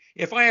hand,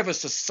 if I have a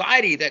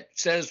society that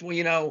says,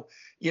 well,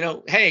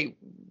 hey,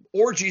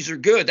 orgies are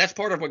good. That's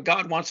part of what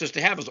God wants us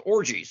to have, is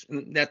orgies.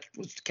 And that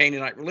was the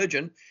Canaanite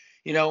religion.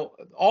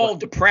 All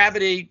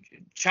depravity,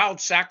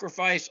 child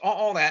sacrifice,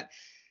 all that.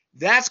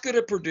 That's going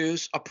to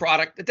produce a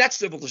product that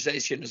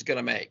civilization is going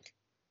to make.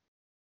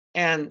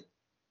 And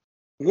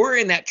we're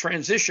in that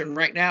transition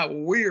right now.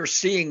 We are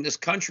seeing this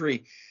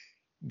country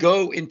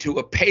go into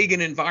a pagan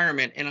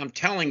environment. And I'm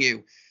telling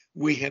you,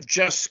 we have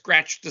just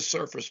scratched the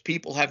surface.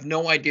 People have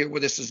no idea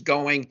where this is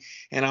going.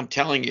 And I'm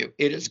telling you,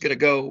 it is going to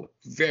go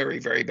very,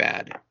 very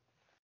bad.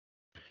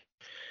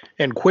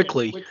 And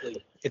quickly.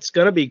 It's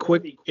going to be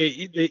quick.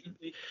 That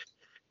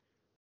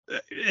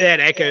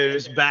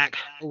echoes back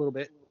a little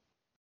bit.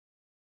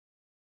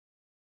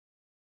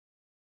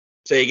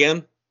 Say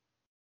again?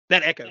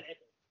 That echo.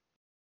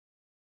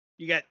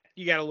 You got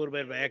a little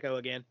bit of an echo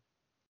again.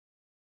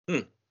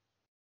 Turn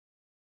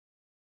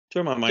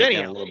my mic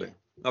down a little bit.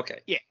 Okay.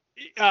 Yeah.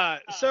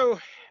 So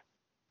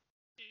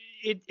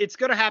it's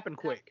going to happen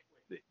quick.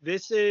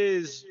 This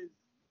is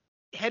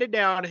headed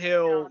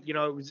downhill.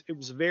 It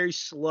was a very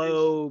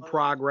slow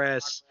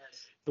progress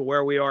to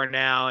where we are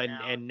now,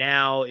 and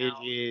now it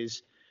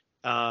is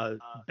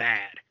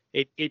bad.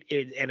 It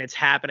and it's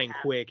happening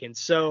quick. And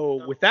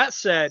so, with that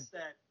said,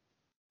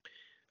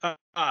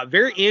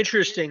 very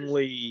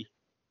interestingly,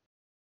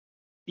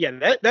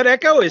 yeah, that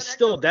echo is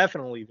still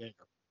definitely there.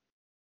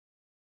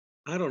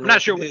 I don't know. I'm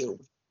not sure.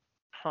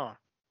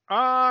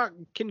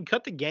 Can you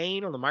cut the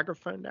gain on the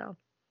microphone down?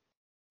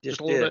 Just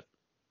a little bit.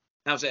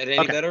 How's that?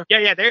 Any better?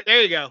 Yeah.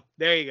 There you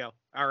go.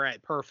 All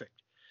right,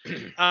 perfect.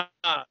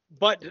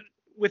 But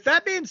with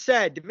that being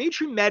said,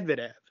 Dmitry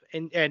Medvedev,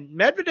 and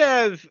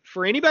Medvedev,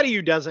 for anybody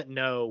who doesn't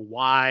know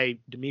why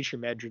Dmitry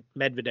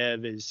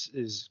Medvedev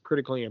is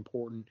critically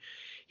important,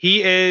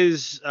 he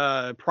is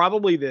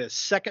probably the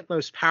second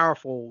most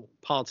powerful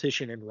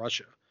politician in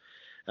Russia.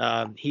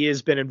 He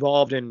has been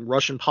involved in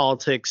Russian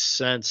politics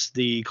since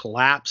the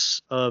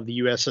collapse of the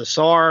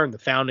USSR and the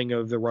founding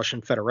of the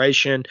Russian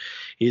Federation.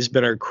 He's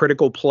been a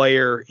critical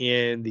player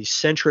in the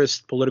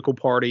centrist political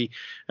party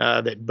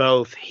that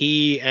both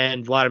he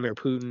and Vladimir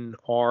Putin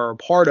are a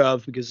part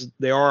of, because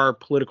they are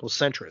political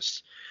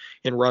centrists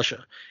in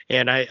Russia.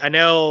 And I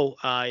know,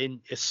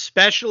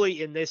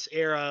 especially in this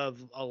era of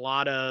a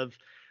lot of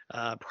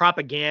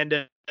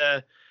propaganda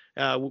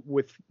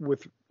with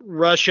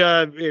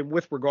Russia,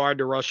 with regard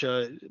to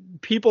Russia,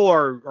 people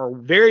are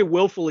very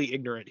willfully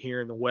ignorant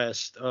here in the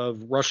West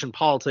of Russian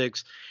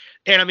politics.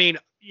 And I mean,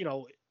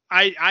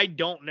 I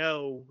don't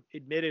know,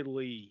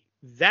 admittedly,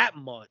 that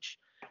much,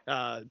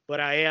 but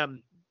I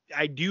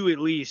do, at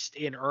least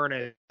in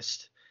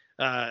earnest,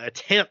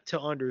 attempt to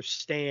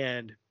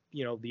understand,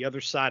 the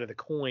other side of the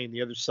coin,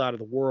 the other side of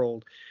the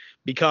world.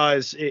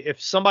 Because if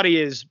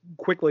somebody is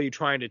quickly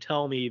trying to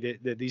tell me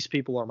that these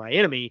people are my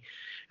enemy,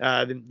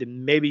 then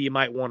maybe you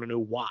might want to know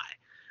why.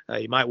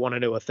 You might want to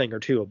know a thing or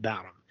two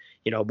about them,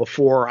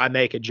 before I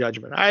make a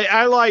judgment.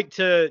 I like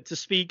to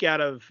speak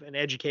out of an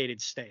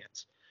educated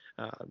stance,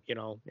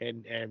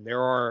 and there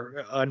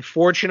are,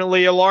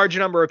 unfortunately, a large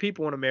number of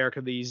people in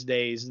America these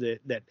days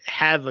that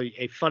have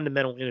a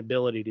fundamental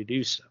inability to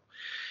do so.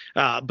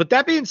 But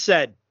that being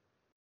said,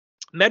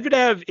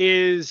 Medvedev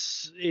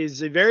is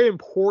a very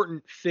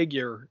important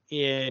figure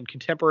in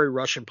contemporary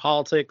Russian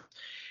politics,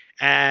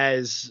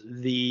 as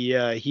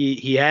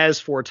he has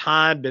for a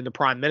time been the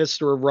prime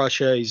minister of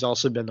Russia. He's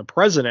also been the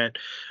president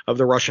of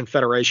the Russian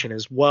Federation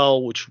as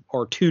well, which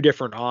are two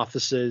different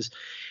offices,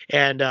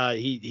 and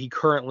he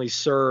currently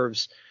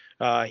serves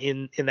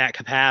in that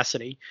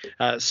capacity.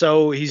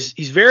 So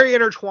he's very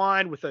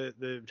intertwined with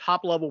the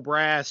top level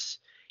brass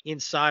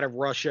inside of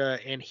Russia,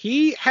 and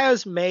he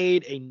has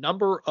made a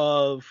number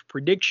of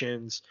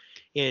predictions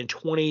in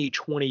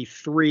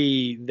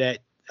 2023 that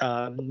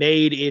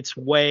made its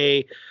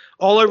way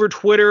all over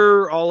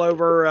Twitter, all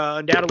over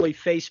undoubtedly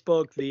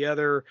Facebook, the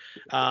other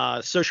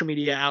social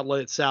media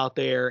outlets out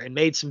there, and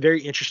made some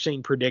very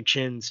interesting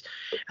predictions,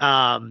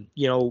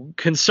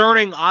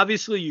 concerning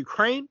obviously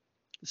Ukraine,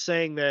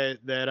 saying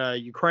that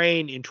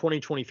Ukraine in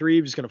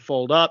 2023 was going to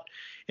fold up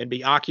and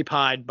be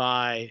occupied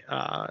by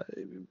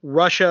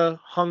Russia,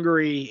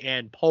 Hungary,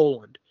 and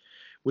Poland,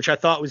 which I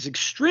thought was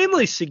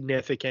extremely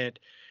significant,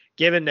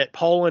 given that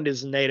Poland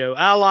is a NATO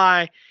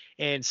ally.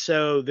 And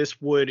so this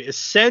would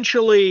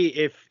essentially,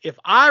 if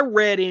I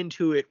read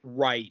into it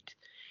right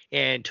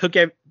and took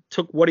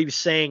took what he was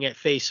saying at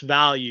face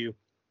value,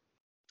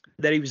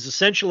 that he was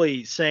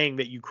essentially saying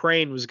that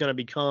Ukraine was going to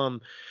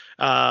become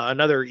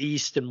another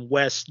East and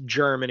West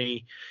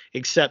Germany,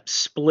 except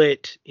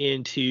split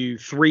into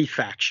 3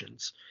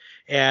 factions.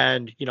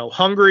 And,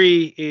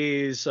 Hungary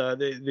is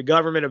the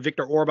government of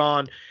Viktor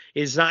Orban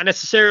is not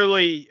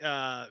necessarily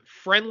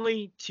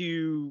friendly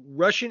to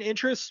Russian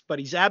interests, but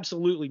he's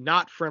absolutely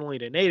not friendly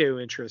to NATO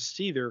interests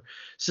either.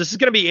 So this is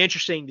going to be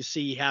interesting to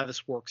see how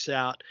this works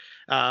out.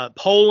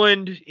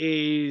 Poland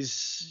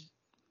is,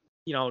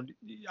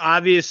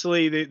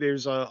 obviously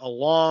there's a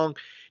long,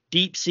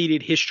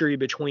 deep-seated history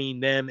between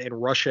them and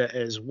Russia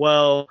as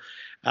well.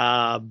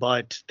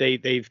 But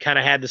they've kind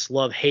of had this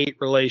love-hate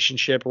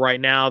relationship right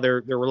now.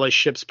 Their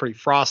relationship's pretty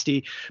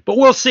frosty, but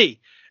we'll see.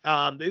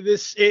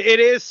 It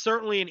is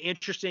certainly an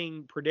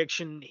interesting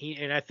prediction,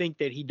 and I think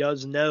that he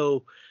does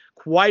know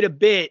quite a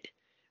bit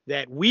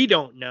that we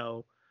don't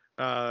know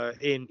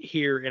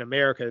here in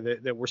America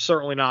that we're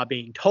certainly not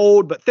being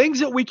told, but things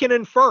that we can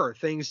infer,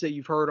 things that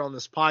you've heard on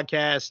this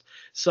podcast,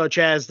 such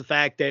as the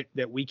fact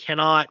that we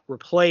cannot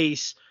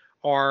replace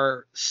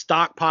our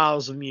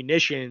stockpiles of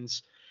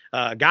munitions,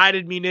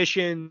 guided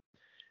munition,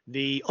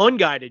 the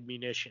unguided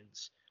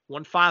munitions,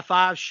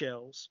 155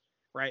 shells,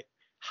 right?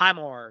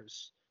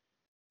 HIMARS,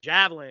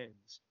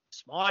 javelins,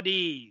 small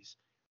Ds.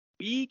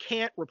 We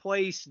can't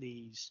replace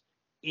these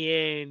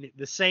in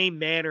the same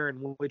manner in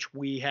which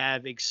we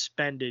have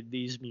expended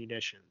these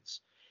munitions.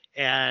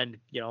 And,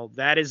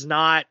 that is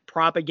not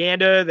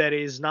propaganda. That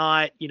is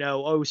not,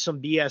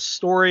 some BS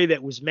story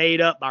that was made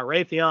up by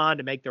Raytheon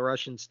to make the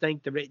Russians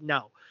think that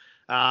no.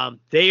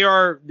 They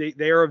are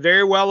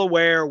very well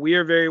aware. We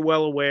are very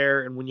well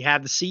aware. And when you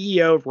have the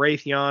CEO of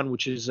Raytheon,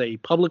 which is a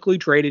publicly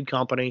traded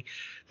company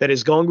that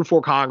is going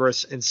before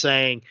Congress and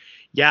saying,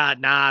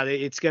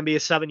 it's going to be a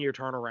 7-year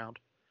turnaround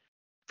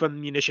from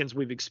the munitions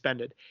we've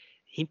expended.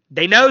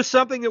 They know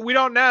something that we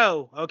don't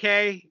know.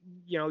 Okay.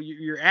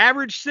 Your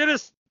average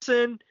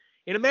citizen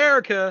in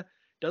America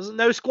doesn't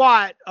know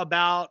squat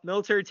about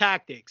military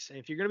tactics. And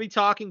if you're going to be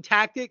talking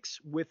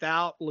tactics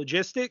without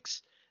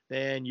logistics,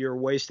 then you're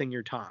wasting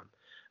your time.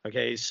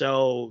 Okay,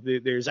 so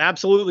there's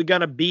absolutely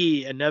going to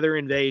be another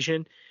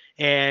invasion,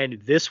 and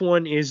this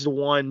one is the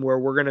one where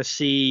we're going to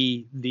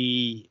see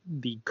the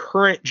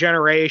current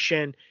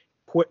generation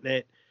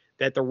equipment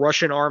that the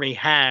Russian army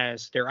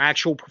has, their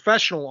actual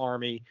professional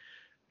army,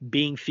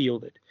 being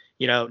fielded.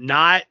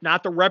 Not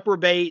the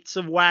reprobates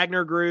of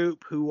Wagner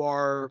Group, who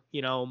are,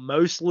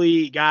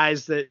 mostly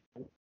guys that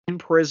are in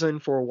prison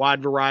for a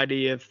wide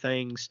variety of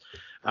things.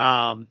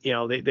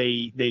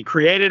 They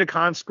created a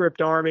conscript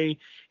army,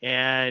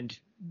 and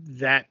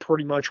that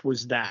pretty much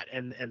was that.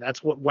 And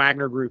that's what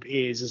Wagner Group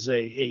is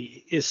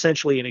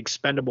essentially an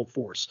expendable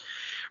force.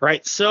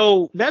 Right.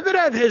 So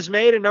Medvedev has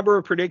made a number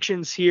of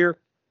predictions here.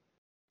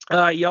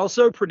 He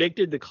also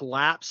predicted the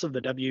collapse of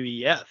the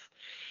WEF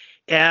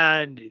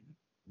and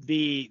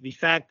the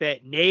fact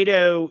that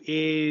NATO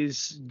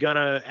is going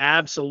to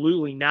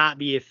absolutely not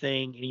be a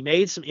thing. And he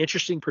made some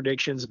interesting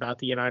predictions about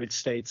the United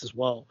States as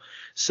well,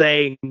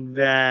 saying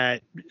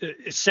that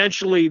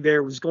essentially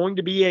there was going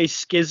to be a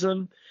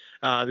schism.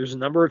 There's a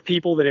number of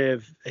people that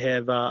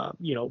have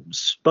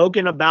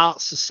spoken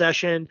about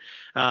secession,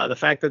 the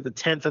fact that the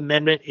 10th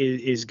Amendment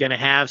is going to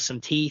have some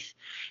teeth,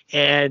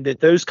 and that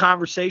those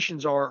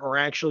conversations are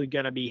actually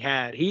going to be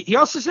had. He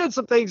also said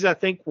some things I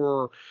think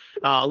were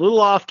a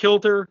little off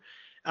kilter.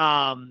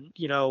 Elon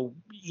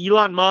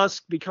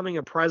Musk becoming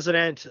a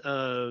president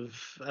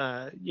of,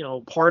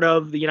 part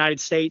of the United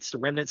States, the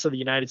remnants of the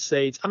United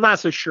States. I'm not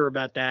so sure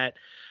about that.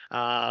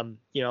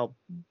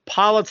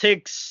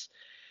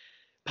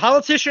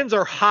 Politicians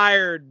are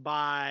hired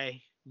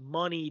by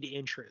moneyed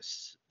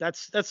interests.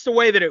 That's the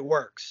way that it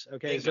works.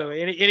 Okay. So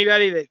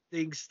anybody that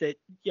thinks that,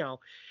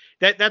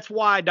 that's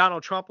why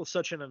Donald Trump was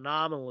such an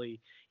anomaly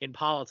in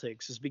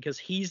politics, is because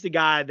he's the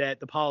guy that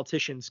the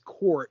politicians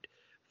court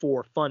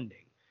for funding.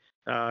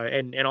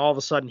 And all of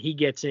a sudden he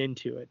gets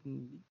into it,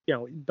 and,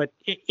 but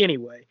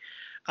anyway,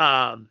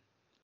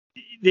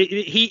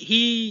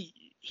 he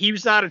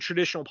was not a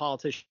traditional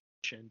politician.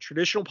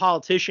 Traditional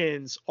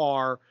politicians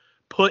are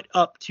put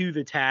up to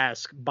the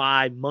task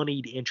by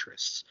moneyed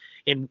interests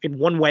in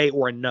one way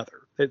or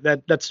another.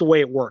 That's the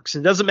way it works.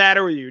 It doesn't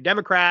matter whether you're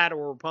Democrat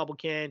or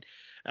Republican.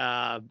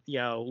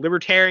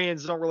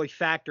 Libertarians don't really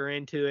factor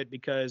into it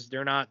because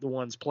they're not the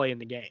ones playing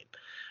the game.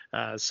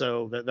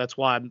 So that's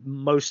why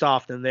most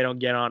often they don't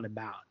get on the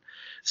ballot.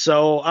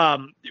 So,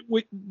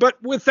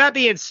 but with that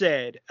being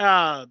said,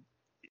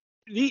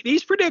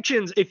 these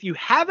predictions, if you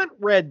haven't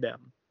read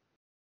them,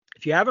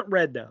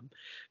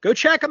 go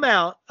check them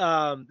out.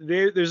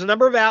 There's a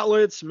number of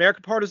outlets,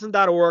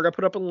 AmericanPartisan.org. I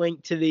put up a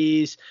link to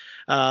these,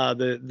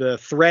 the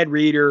thread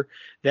reader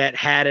that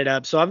had it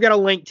up. So I've got a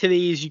link to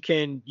these. You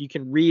can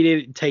read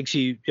it. It takes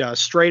you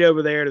straight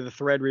over there to the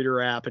thread reader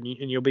app, and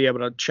you'll be able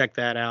to check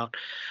that out.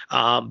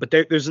 But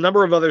there's a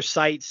number of other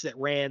sites that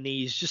ran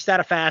these just out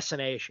of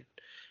fascination.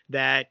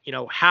 That,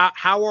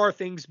 how are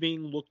things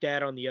being looked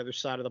at on the other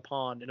side of the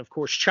pond? And of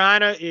course,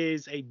 China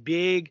is a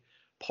big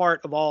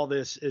part of all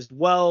this as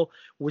well.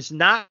 Was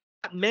not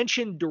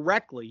mentioned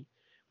directly,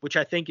 which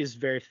I think is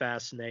very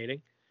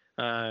fascinating.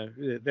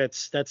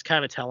 That's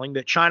kind of telling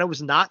that China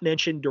was not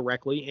mentioned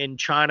directly, and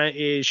China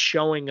is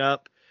showing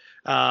up.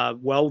 The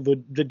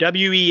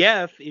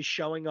WEF is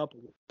showing up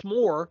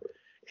more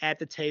at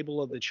the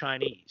table of the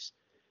Chinese.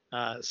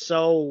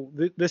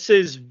 This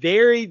is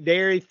very,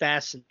 very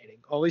fascinating.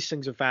 All these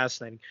things are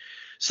fascinating.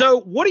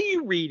 So, what do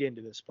you read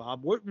into this,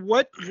 Bob?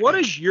 What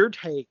is your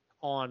take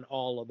on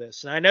all of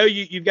this? And I know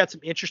you've got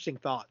some interesting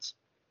thoughts.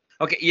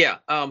 Okay, yeah.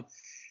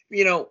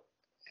 You know,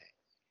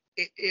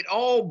 it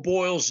all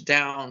boils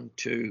down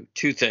to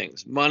two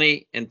things: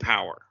 money and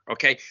power.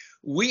 Okay,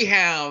 we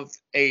have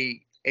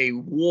a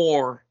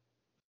war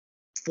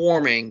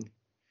forming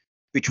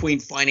between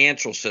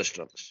financial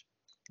systems,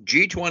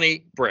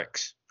 G20,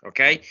 BRICS.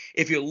 Okay,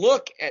 if you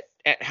look at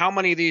how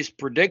many of these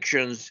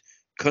predictions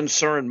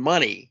concern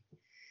money,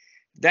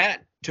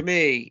 that to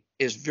me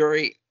is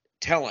very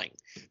telling,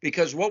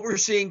 because what we're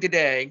seeing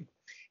today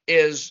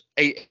is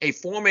a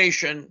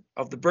formation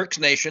of the BRICS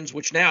nations,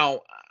 which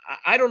now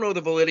I don't know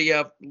the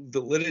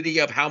validity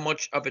of how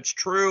much of it's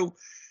true,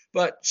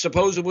 but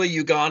supposedly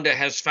Uganda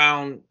has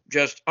found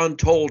just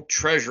untold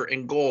treasure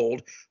in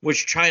gold,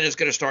 which China is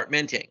going to start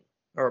minting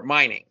or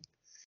mining.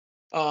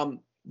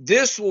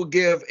 This will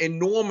give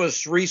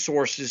enormous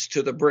resources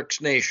to the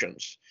BRICS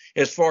nations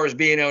as far as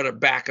being able to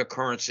back a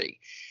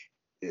currency.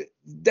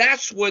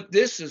 That's what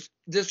this is.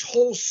 This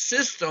whole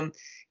system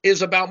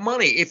is about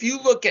money. If you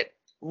look at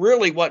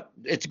really what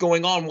it's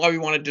going on, why we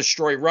want to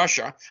destroy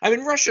Russia. I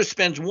mean, Russia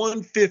spends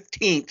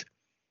 1/15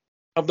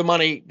 of the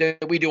money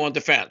that we do on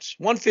defense.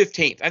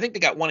 1/15. I think they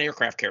got one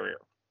aircraft carrier.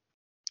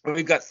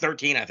 We've got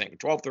 13, I think,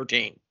 12,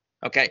 13.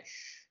 Okay.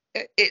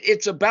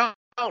 It's about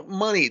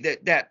money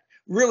that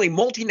really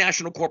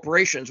multinational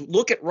corporations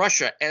look at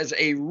Russia as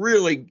a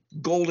really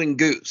golden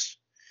goose.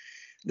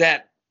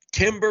 That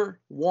timber,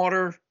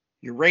 water,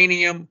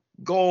 uranium,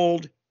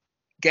 gold,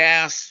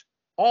 gas,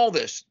 all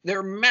this,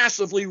 they're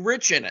massively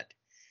rich in it.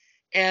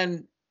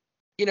 And,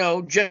 you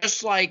know,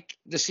 just like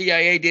the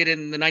CIA did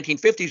in the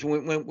 1950s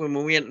when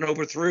we went and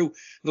overthrew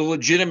the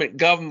legitimate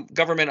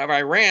government of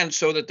Iran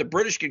so that the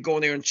British could go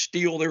in there and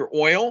steal their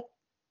oil,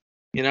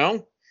 you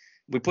know,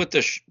 we put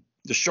the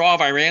Shah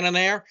of Iran in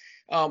there.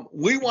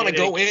 We want to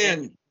go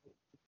in.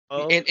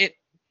 We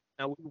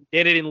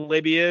did it in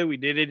Libya. We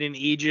did it in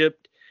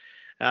Egypt,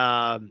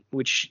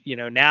 which, you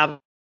know,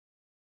 now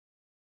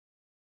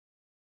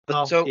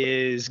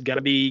is going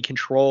to be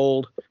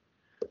controlled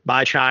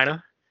by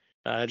China.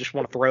 I just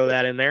want to throw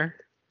that in there.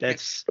 They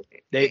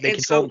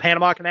control the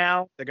Panama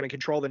Canal. They're going to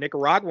control the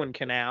Nicaraguan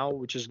Canal,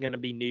 which is going to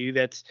be new.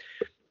 That's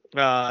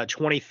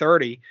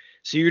 2030.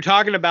 So you're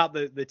talking about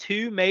the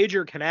two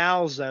major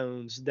canal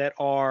zones that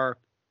are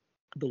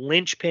the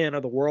linchpin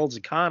of the world's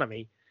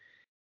economy,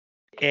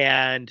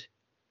 and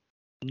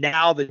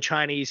now the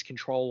Chinese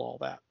control all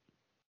that.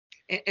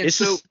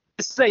 This is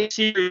a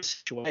serious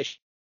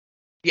situation.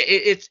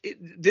 Yeah,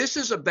 this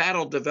is a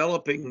battle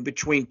developing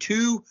between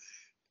two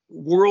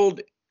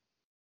world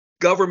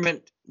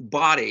government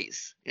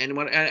bodies, and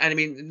I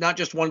mean not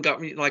just one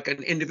government, like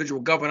an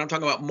individual government. I'm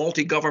talking about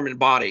multi-government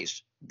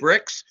bodies,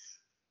 BRICS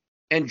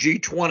and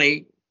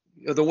G20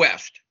 of the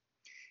West.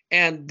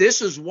 And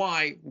this is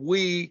why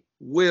we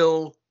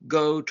will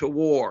go to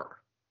war,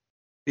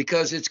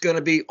 because it's going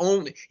to be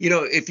only, you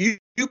know, if you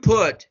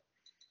put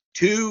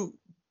two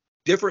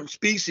different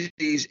species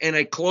in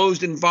a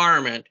closed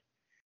environment,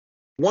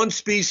 one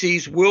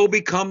species will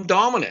become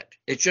dominant.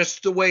 It's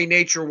just the way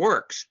nature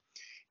works.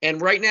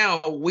 And right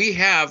now we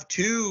have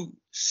two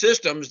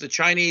systems, the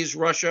Chinese,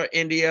 Russia,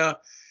 India,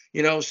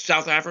 you know,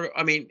 South Africa,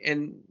 I mean,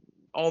 and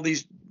all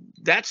these,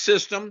 that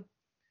system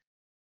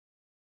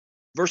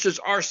versus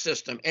our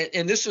system.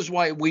 And this is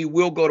why we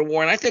will go to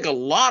war. And I think a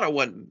lot of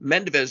what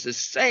Medvedev is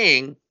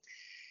saying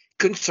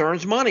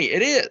concerns money.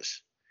 It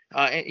is.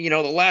 You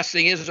know, the last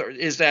thing is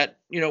that,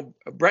 you know,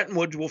 Bretton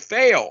Woods will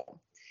fail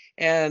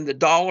and the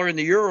dollar and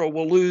the euro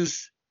will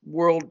lose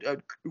world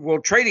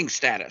trading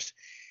status.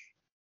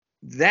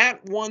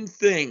 That one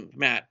thing,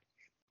 Matt,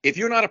 if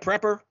you're not a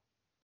prepper,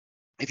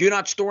 if you're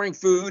not storing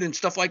food and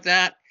stuff like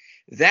that,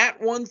 that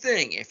one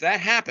thing, if that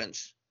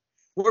happens,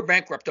 we're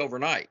bankrupt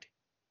overnight.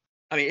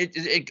 I mean,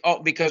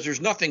 because there's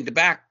nothing to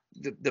back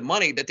the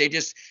money that they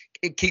just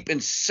keep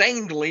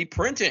insanely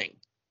printing.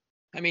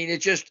 I mean,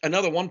 it's just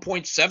another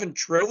 $1.7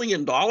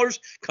 trillion.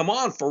 Come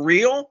on, for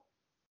real?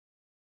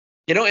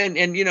 You know,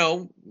 and you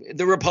know,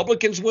 the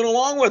Republicans went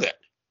along with it.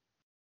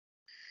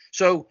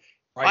 So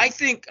right.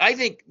 I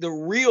think the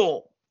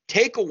real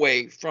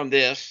takeaway from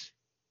this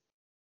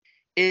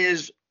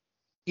is,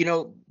 you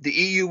know, the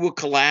EU will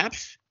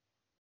collapse.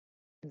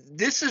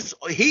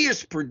 He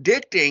is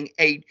predicting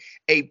a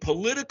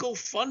political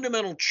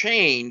fundamental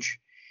change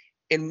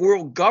in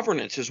world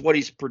governance is what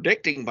he's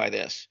predicting by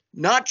this,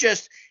 not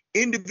just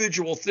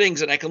individual things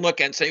that I can look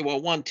at and say,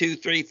 well, 1, 2,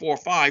 3, 4,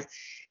 5.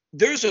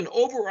 There's an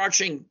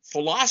overarching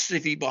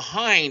philosophy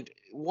behind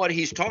what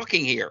he's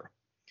talking here,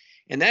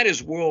 and that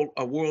is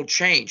a world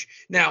change.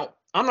 Now,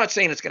 I'm not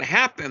saying it's going to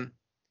happen,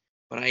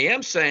 but I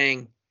am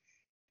saying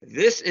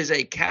this is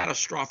a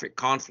catastrophic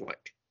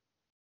conflict.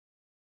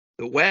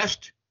 the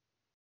West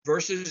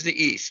versus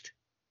the East.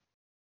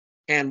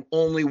 And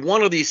only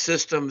one of these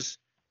systems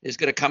is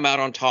going to come out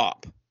on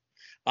top.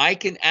 I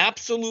can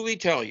absolutely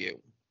tell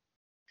you,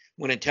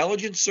 when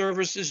intelligence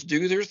services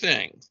do their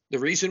thing, the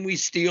reason we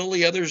steal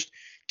the other's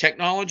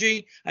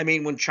technology, I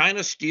mean, when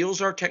China steals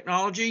our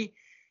technology,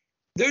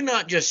 they're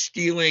not just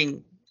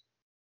stealing,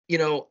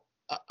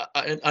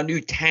 a new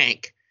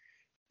tank.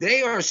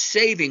 They are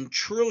saving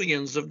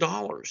trillions of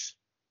dollars.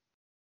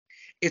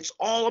 It's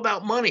all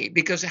about money,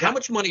 because how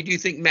much money do you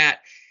think, Matt,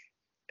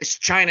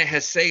 China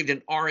has saved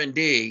in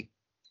R&D,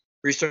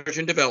 research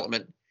and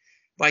development,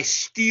 by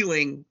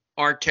stealing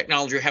our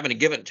technology or having to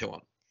give it to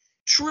them?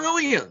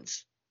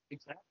 Trillions.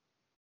 Exactly.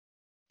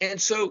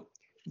 And so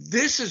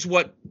this is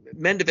what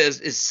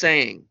Mendevez is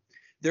saying.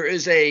 There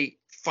is a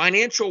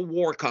financial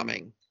war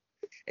coming,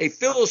 a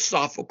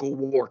philosophical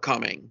war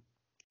coming,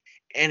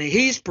 and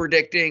he's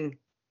predicting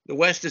the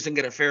West isn't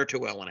going to fare too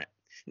well in it.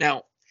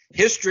 Now,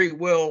 history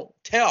will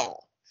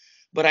tell,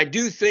 but I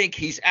do think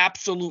he's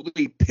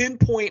absolutely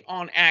pinpoint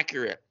on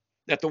accurate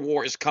that the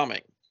war is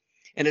coming,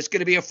 and it's going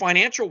to be a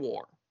financial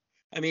war.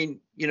 I mean,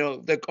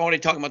 they're already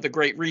talking about the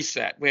Great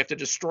Reset. We have to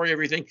destroy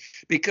everything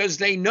because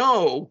they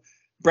know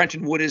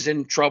Bretton Woods is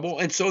in trouble.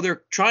 And so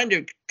they're trying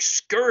to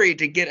scurry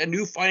to get a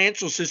new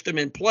financial system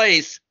in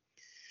place.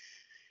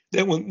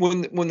 Then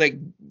when the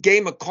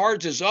game of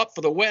cards is up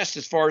for the West,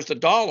 as far as the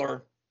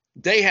dollar,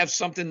 they have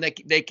something that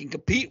they can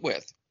compete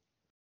with.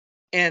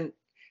 And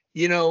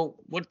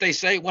what they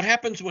say, what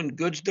happens when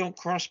goods don't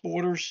cross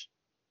borders?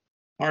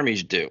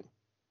 Armies do.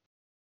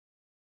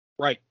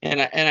 Right.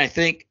 And I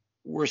think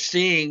we're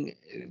seeing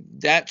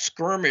that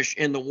skirmish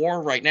in the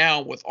war right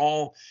now with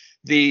all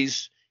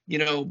these,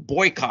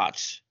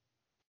 boycotts.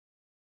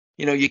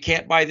 You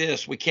can't buy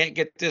this. We can't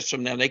get this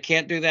from them. They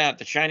can't do that.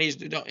 The Chinese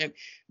don't.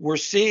 We're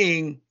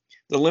seeing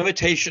the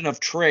limitation of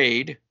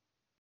trade.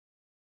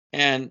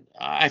 And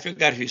I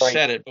forgot who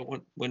said it, but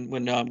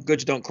when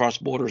goods don't cross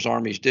borders,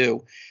 armies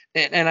do.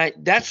 And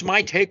that's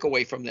my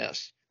takeaway from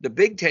this. The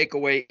big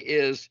takeaway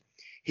is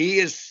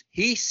he's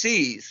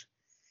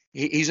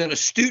an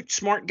astute,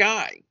 smart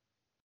guy.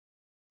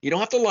 You don't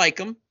have to like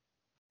him.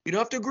 You don't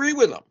have to agree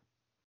with him.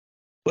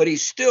 But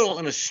he's still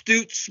an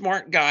astute,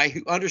 smart guy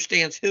who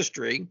understands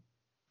history.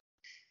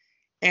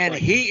 And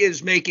he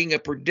is making a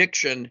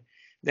prediction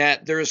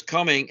that there is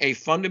coming a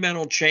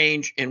fundamental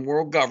change in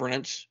world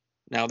governance.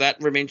 Now,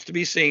 that remains to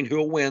be seen who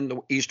will win,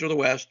 the East or the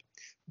West.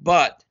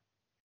 But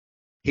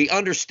he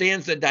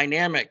understands the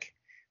dynamic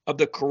of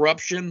the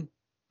corruption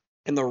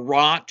and the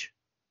rot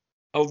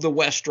of the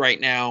West right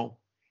now.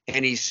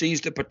 And he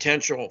sees the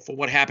potential for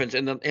what happens.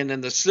 And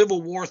then the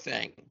Civil War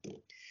thing.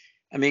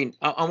 I mean,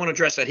 I want to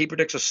address that. He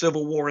predicts a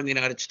civil war in the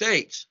United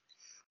States.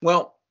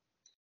 Well,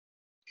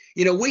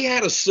 we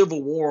had a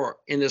civil war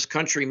in this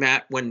country,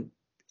 Matt, when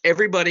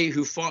everybody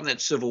who fought in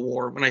that Civil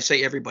War, when I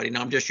say everybody,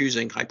 now I'm just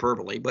using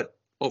hyperbole, but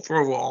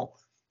overall,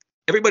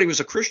 everybody was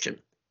a Christian.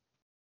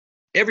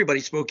 Everybody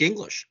spoke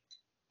English.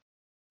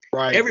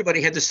 Right. Everybody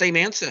had the same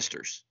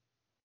ancestors.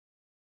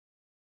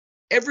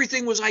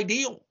 Everything was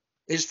ideal.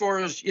 As far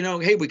as,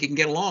 hey, we can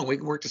get along, we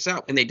can work this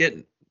out. And they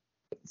didn't.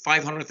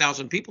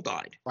 500,000 people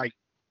died. Right.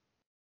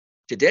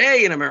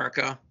 Today in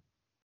America,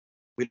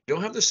 we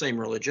don't have the same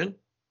religion.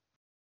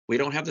 We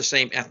don't have the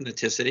same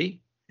ethnicity.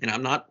 And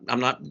I'm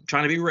not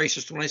trying to be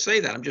racist when I say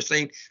that. I'm just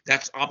saying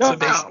that's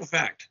observational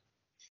fact.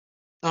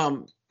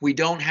 We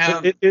don't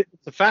have.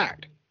 It's a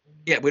fact.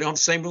 Yeah, we don't have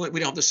the same. We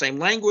don't have the same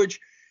language.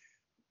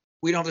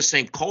 We don't have the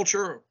same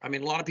culture. I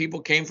mean, a lot of people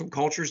came from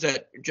cultures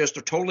that just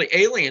are totally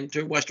alien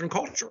to Western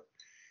culture.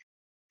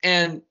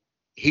 And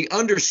he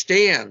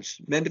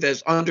understands,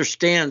 Mendevez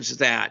understands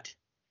that.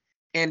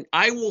 And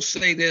I will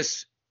say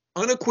this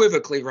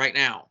unequivocally right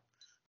now.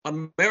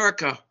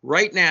 America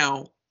right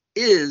now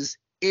is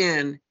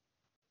in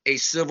a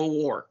civil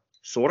war.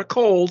 Sort of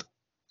cold,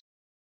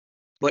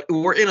 but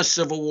we're in a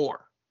civil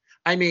war.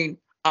 I mean,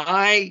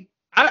 I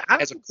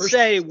would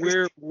say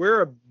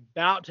we're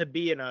about to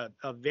be in a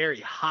very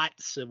hot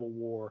civil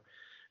war,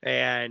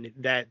 and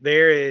that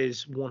there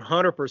is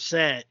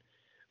 100%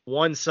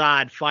 one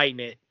side fighting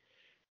it.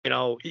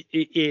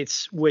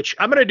 It's which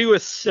I'm going to do a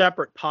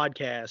separate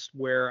podcast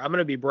where I'm going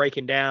to be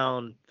breaking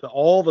down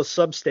all the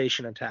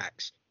substation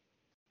attacks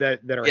that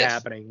are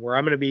happening, where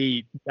I'm going to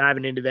be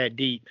diving into that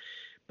deep.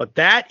 But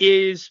that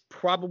is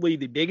probably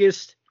the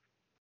biggest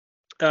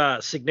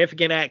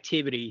significant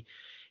activity.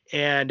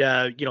 And,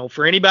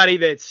 for anybody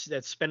that's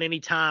spent any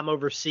time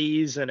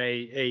overseas in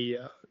a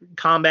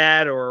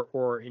combat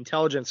or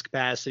intelligence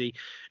capacity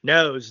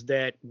knows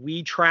that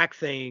we track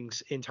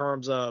things in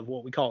terms of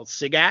what we call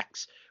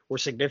SIGACs, or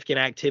significant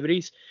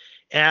activities.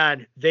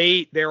 And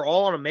they're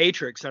all on a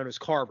matrix known as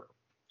Carver,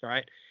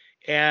 right?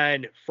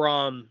 And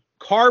from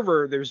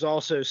Carver, there's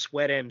also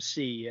Sweat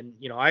MC. And,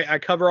 I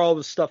cover all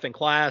this stuff in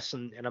class,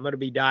 and I'm going to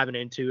be diving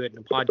into it in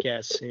a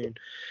podcast soon.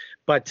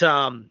 But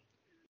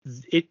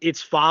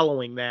it's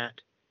following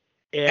that.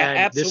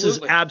 And this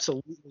is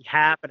absolutely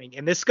happening.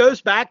 And this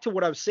goes back to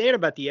what I was saying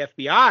about the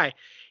FBI.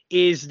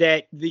 is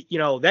that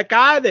that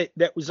guy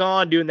that was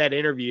on doing that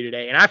interview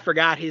today, and I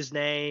forgot his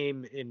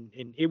name,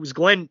 and it was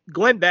Glenn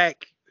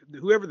Beck,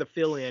 whoever the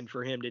fill-in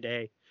for him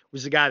today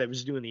was the guy that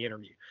was doing the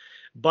interview.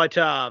 But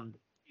and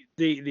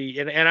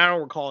I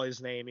don't recall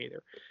his name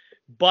either.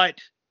 But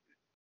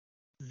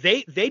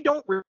they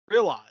don't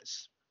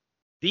realize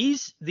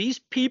these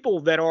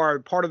people that are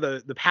part of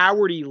the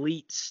powered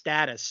elite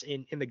status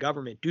in the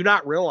government do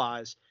not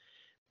realize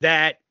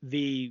that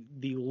the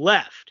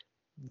left,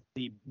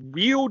 the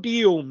real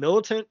deal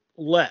militant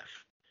left,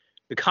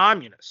 the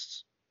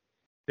communists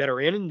that are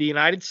in the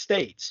United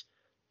States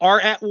are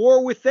at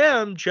war with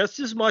them just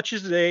as much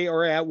as they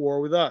are at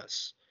war with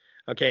us.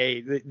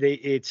 Okay,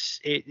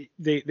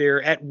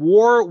 they're at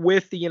war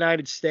with the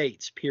United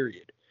States,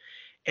 period.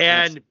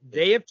 And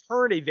they have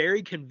turned a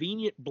very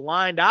convenient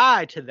blind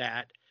eye to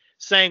that,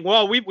 saying,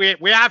 well, we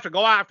have to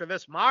go after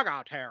this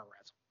MAGA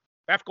terrorism.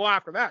 We have to go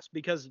after this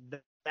because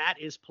that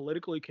is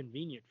politically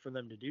convenient for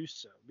them to do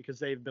so, because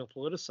they've been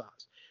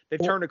politicized.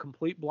 They've turned a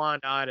complete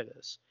blind eye to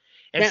this.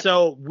 And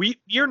so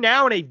you're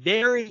now in a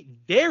very,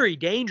 very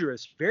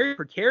dangerous, very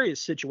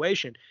precarious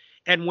situation.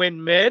 And when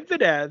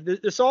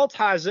Medvedev, this all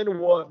ties into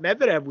what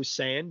Medvedev was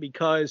saying,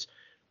 because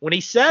when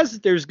he says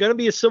that there's going to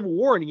be a civil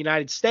war in the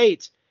United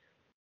States,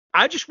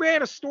 I just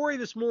ran a story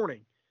this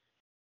morning.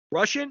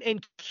 Russian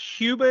and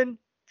Cuban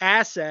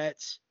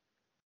assets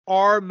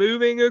are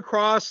moving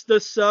across the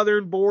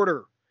southern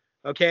border.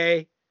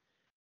 Okay.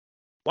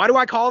 Why do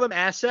I call them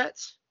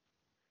assets?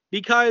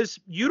 Because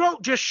you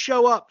don't just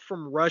show up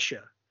from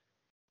Russia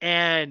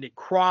and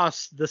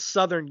cross the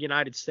southern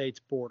United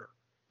States border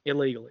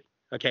illegally.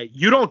 Okay.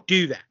 You don't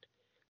do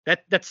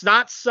that. That's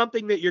not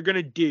something that you're going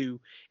to do,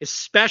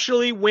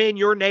 especially when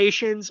your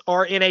nations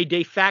are in a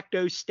de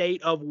facto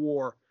state of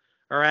war.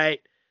 All right.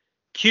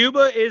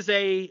 Cuba is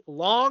a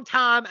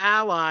longtime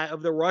ally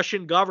of the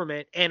Russian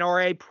government and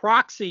are a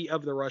proxy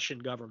of the Russian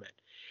government.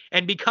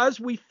 And because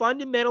we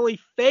fundamentally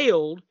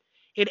failed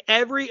in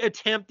every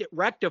attempt at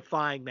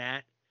rectifying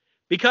that,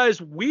 because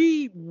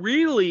the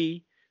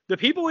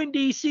people in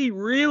D.C.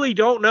 really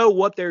don't know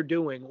what they're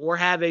doing or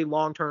have a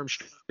long-term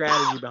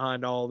strategy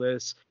behind all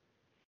this.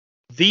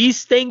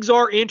 These things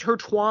are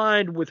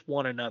intertwined with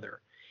one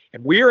another.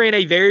 And we're in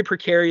a very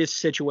precarious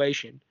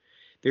situation.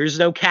 There's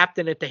no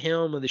captain at the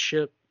helm of the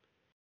ship.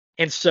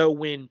 And so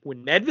when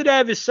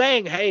Medvedev is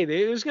saying, hey,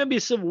 there's going to be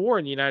a civil war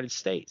in the United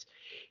States,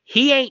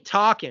 he ain't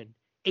talking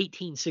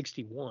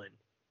 1861.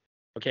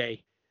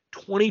 Okay.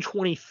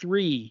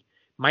 2023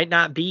 might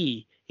not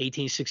be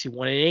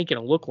 1861. It ain't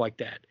going to look like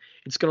that.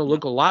 It's going to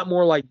look a lot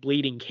more like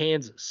bleeding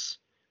Kansas,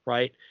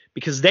 right?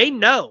 Because they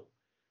know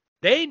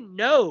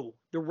the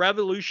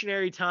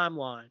revolutionary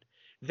timeline.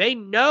 They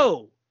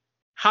know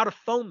how to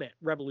foment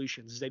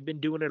revolutions. They've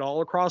been doing it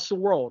all across the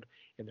world,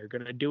 and they're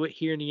going to do it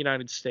here in the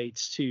United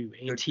States too.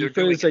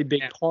 Antifa is a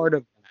big part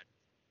of that.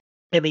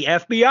 And the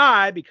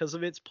FBI, because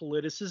of its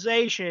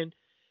politicization,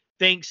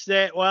 thinks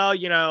that, well,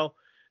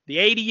 the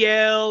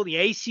ADL, the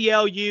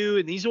ACLU,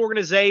 and these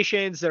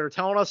organizations that are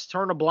telling us to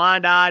turn a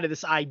blind eye to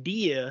this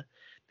idea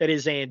that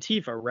is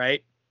Antifa,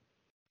 right?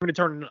 We're going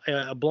to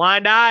turn a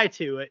blind eye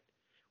to it.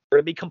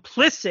 We're going to be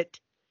complicit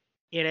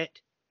in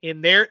it,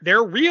 in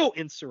their real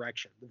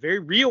insurrection, the very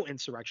real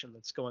insurrection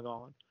that's going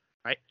on,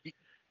 right?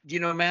 You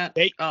know, Matt,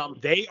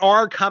 they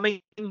are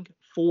coming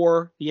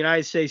for the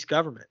United States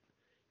government.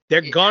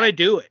 They're gonna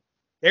do it.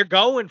 They're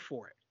going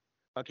for it.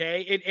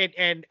 Okay.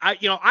 And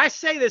I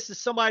say this as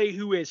somebody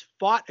who has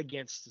fought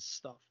against this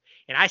stuff,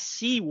 and I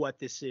see what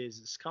this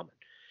is coming.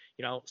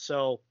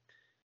 So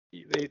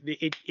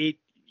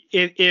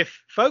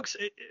if folks,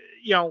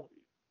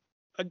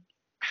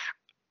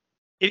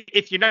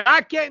 if you're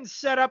not getting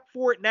set up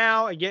for it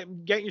now and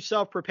getting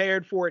yourself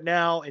prepared for it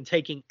now and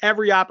taking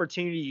every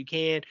opportunity you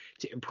can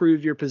to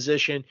improve your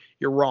position,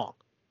 you're wrong.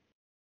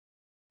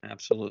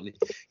 Absolutely.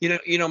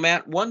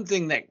 Matt, one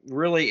thing that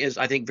really is,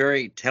 I think,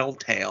 very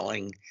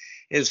telltaling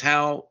is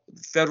how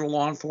federal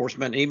law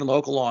enforcement, and even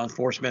local law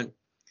enforcement,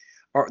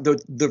 are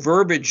the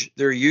verbiage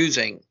they're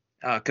using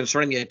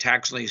concerning the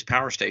attacks on these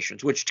power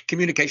stations, which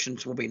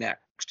communications will be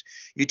next.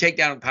 You take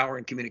down power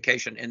and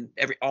communication, and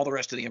all the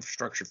rest of the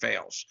infrastructure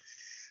fails.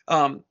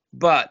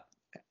 But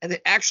they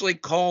actually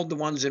called the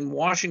ones in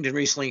Washington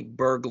recently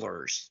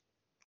burglars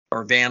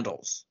or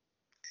vandals.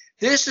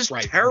 This is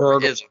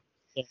terrorism.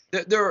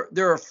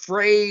 They're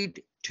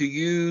afraid to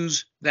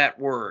use that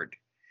word.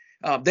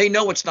 They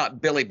know it's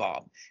not Billy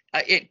Bob.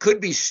 It could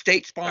be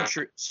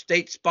state-sponsored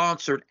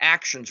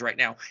actions right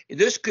now.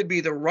 This could be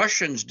the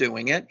Russians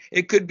doing it.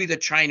 It could be the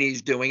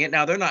Chinese doing it.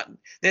 Now they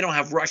don't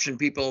have Russian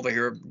people over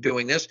here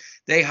doing this.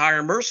 They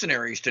hire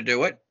mercenaries to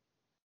do it.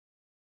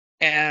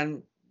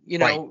 And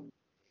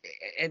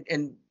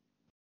and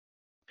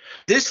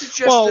this is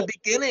just the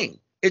beginning.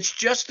 It's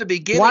just the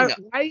beginning.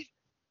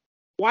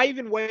 Why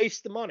even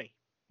waste the money,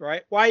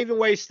 right? Why even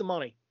waste the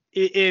money?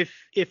 If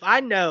I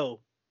know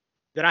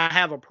that I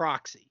have a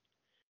proxy,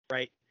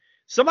 right?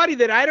 Somebody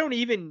that I don't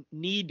even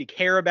need to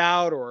care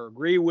about or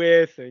agree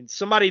with, and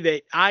somebody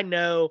that I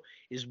know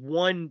is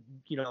one,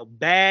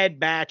 bad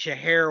batch of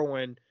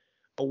heroin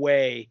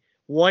away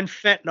one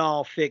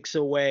fentanyl fix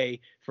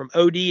away from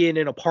ODing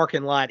in a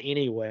parking lot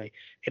anyway.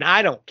 And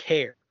I don't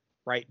care,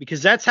 right?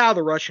 Because that's how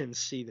the Russians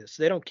see this.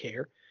 They don't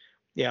care.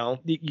 You know,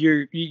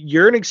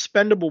 you're an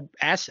expendable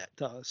asset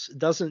to us. It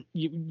doesn't,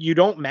 you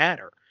don't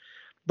matter.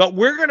 But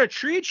we're going to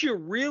treat you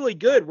really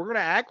good. We're going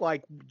to act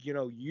like, you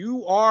know,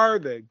 you are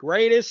the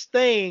greatest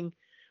thing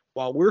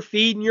while we're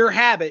feeding your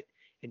habit,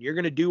 and you're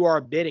going to do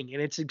our bidding.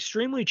 And it's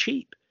extremely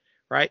cheap,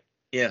 right?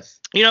 Yes.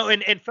 You know,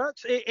 and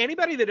folks,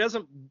 anybody that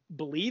doesn't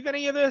believe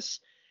any of this,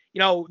 you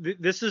know,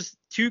 this is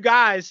two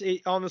guys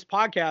on this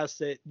podcast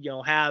that, you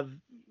know, have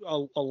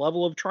a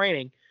level of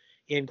training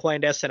in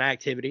clandestine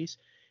activities.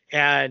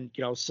 And,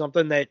 you know,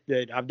 something that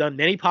I've done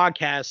many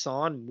podcasts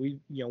on,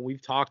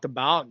 we've talked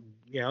about,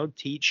 you know,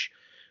 teach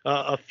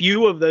a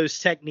few of those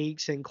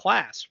techniques in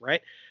class,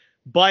 right?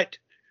 But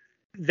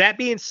that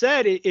being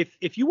said,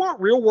 if you want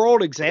real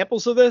world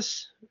examples of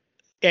this,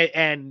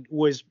 and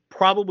was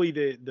probably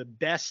the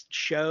best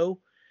show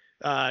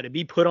to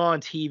be put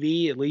on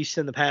TV, at least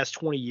in the past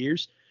 20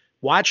 years,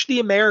 watch The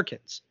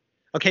Americans.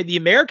 Okay, The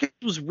Americans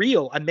was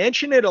real. I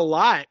mention it a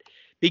lot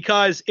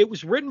because it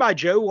was written by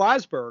Joe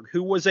Weisberg,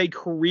 who was a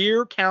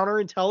career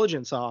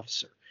counterintelligence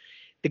officer.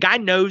 The guy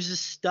knows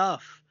his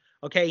stuff.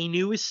 Okay, he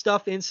knew his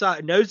stuff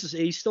inside,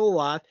 he's still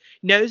alive,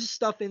 knows his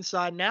stuff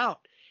inside and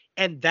out.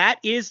 And that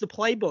is the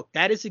playbook.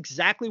 That is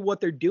exactly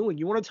what they're doing.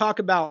 You want to talk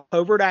about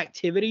covert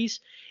activities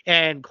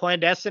and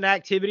clandestine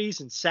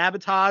activities and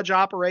sabotage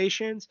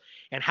operations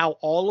and how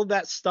all of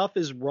that stuff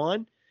is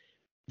run?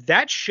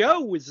 That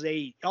show was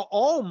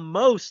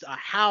almost a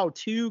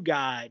how-to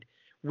guide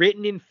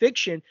written in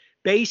fiction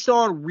based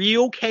on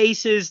real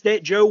cases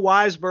that Joe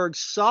Weisberg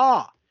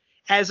saw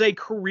as a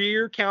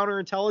career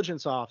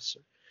counterintelligence officer.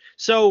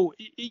 So,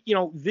 you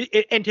know,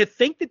 and to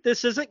think that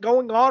this isn't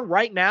going on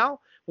right now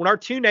when our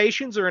two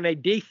nations are in a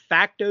de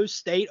facto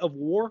state of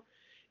war,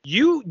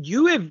 you're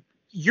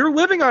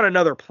living on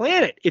another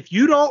planet if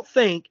you don't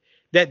think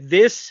that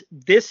this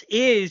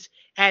is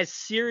as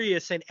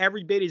serious and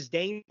every bit as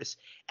dangerous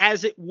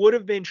as it would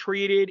have been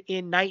treated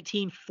in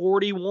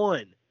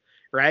 1941,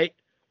 right?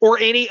 Or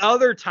any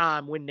other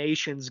time when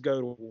nations go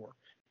to war.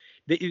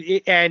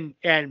 And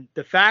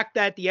the fact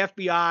that the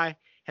FBI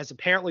has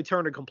apparently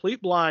turned a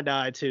complete blind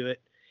eye to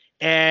it,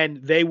 and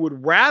they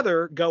would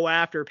rather go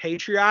after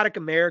patriotic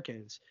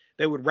Americans.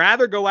 They would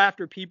rather go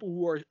after people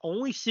who are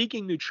only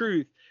seeking the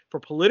truth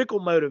for political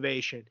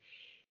motivation.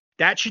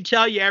 That should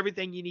tell you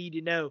everything you need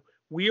to know.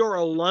 We are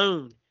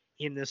alone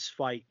in this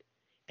fight,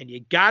 and you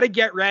got to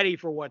get ready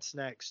for what's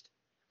next.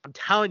 I'm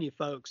telling you,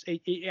 folks,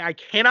 I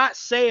cannot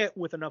say it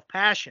with enough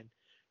passion.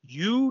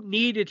 You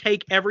need to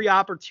take every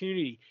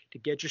opportunity to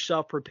get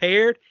yourself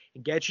prepared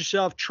and get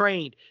yourself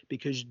trained,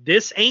 because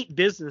this ain't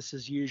business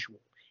as usual,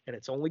 and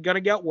it's only going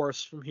to get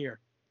worse from here.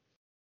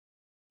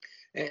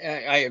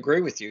 I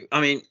agree with you.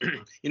 I mean,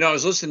 you know, I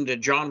was listening to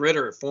John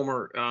Ritter,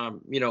 former,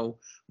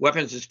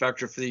 weapons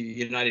inspector for the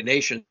United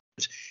Nations,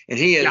 and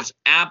he is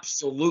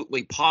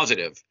absolutely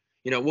positive,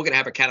 you know, we're going to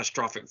have a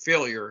catastrophic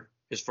failure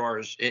as far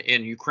as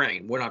in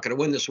Ukraine. We're not going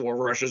to win this war.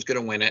 Russia's going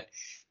to win it,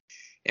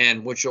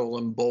 and which will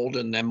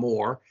embolden them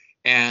more,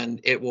 and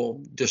it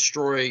will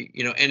destroy,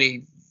 you know,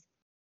 any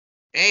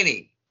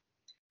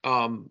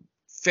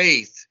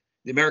faith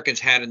the Americans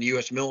had in the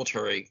U.S.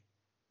 military.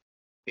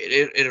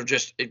 It'll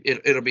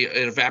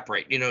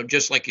evaporate, you know,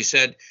 just like you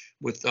said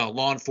with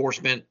law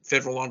enforcement,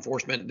 federal law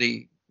enforcement.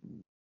 The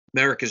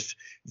America's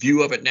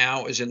view of it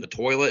now is in the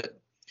toilet,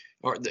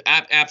 or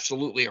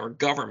absolutely our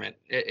government.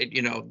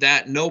 You know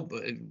that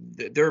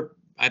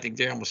I think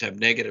they almost have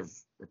negative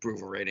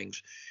approval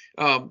ratings.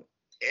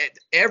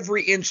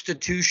 Every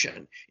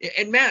institution.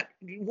 And Matt,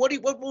 what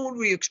would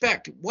we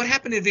expect? What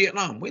happened in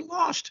Vietnam? We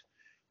lost.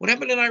 What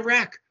happened in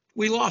Iraq?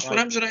 We lost. Right. What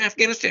happens in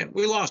Afghanistan?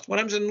 We lost. What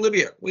happens in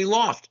Libya? We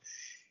lost.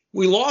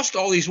 We lost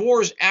all these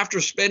wars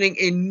after spending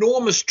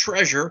enormous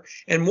treasure,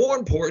 and more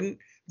important,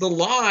 the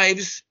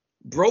lives,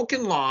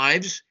 broken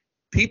lives.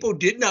 People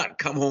did not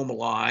come home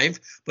alive,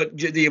 but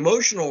the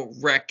emotional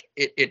wreck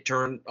it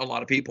turned a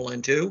lot of people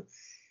into.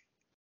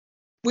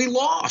 We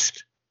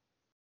lost.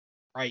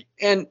 Right.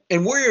 And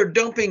we're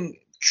dumping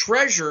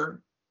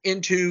treasure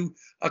into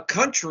a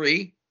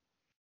country.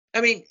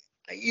 I mean,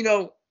 you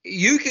know,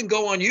 you can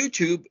go on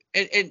YouTube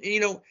and you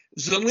know,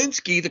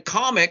 Zelensky, the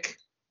comic,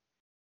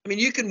 I mean,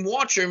 you can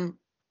watch him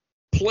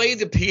play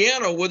the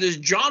piano with his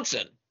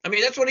Johnson. I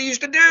mean, that's what he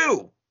used to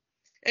do.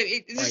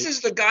 This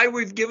is the guy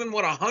we've given,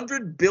 what,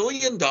 $100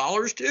 billion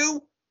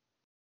to?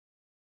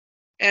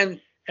 And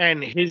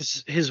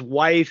his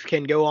wife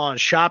can go on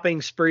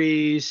shopping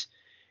sprees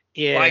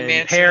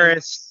in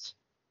Paris,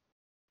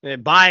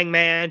 buying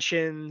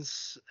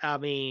mansions. I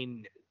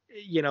mean,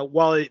 you know,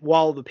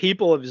 while the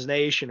people of his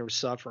nation are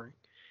suffering,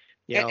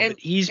 you know, but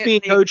he's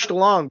being coached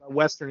along by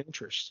Western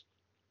interests.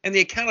 And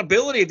the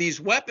accountability of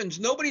these weapons,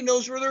 nobody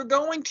knows where they're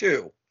going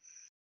to.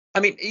 I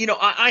mean, you know,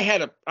 I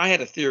had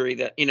a theory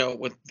that, you know,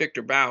 with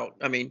Victor Bout,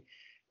 I mean,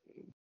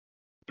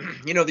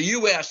 you know, the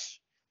U.S.,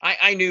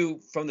 I knew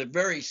from the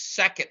very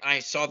second I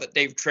saw that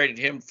they've traded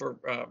him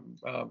for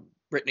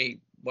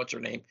Brittany, what's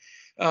her name?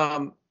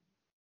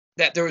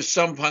 that there was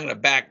some kind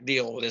of back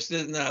deal with this.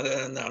 No.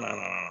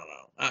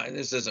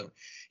 This isn't.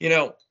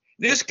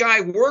 This guy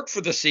worked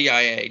for the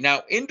CIA.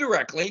 Now,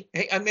 indirectly,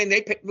 I mean,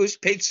 was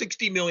paid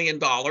 $60 million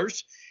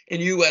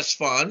in U.S.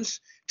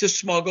 funds to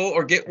smuggle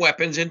or get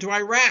weapons into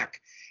Iraq.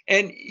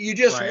 And you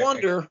just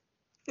wonder,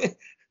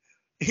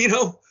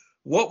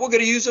 what we're going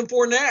to use them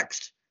for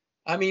next.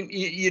 I mean,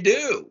 you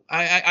do.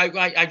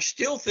 I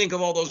still think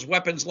of all those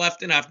weapons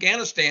left in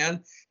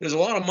Afghanistan. There's a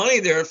lot of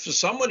money there for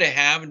someone to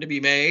have and to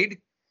be made.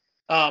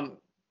 And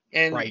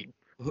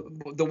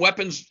the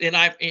weapons in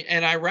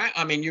Iraq,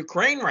 I mean,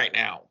 Ukraine right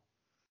now.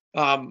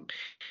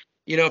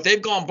 If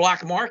they've gone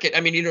black market,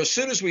 I mean, as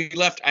soon as we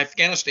left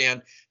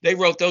Afghanistan, they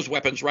wrote those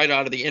weapons right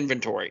out of the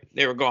inventory.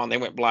 They were gone. They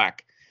went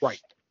black. Right.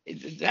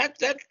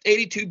 That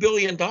 $82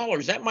 billion,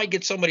 that might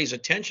get somebody's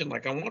attention.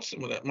 Like, I want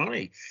some of that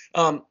money.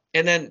 And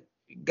then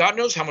God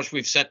knows how much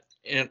we've sent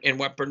in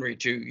weaponry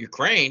to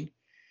Ukraine.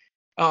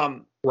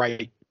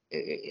 Right.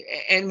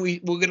 And we're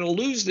going to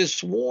lose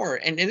this war.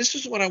 And this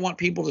is what I want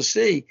people to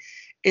see.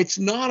 It's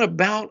not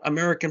about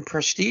American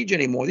prestige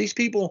anymore. These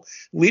people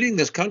leading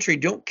this country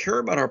don't care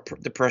about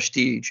the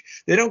prestige.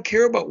 They don't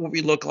care about what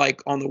we look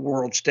like on the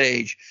world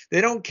stage. They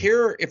don't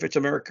care if it's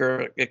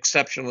American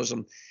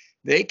exceptionalism.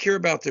 They care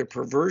about their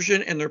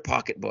perversion and their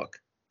pocketbook.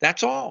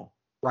 That's all.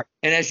 Right.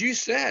 And as you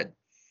said,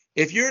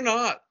 if you're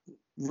not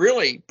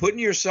really putting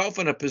yourself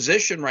in a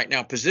position right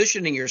now,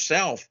 positioning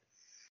yourself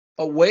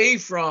away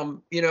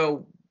from,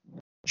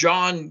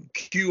 John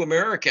Q.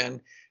 American,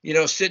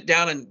 sit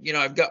down and,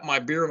 I've got my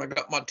beer and I've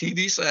got my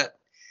TV set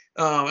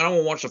and I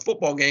want to watch a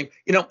football game.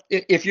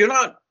 If you're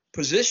not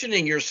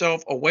positioning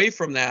yourself away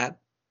from that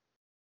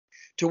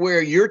to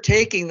where you're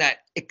taking that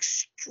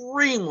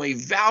extremely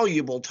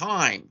valuable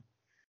time.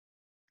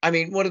 I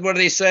mean, what do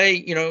they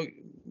say?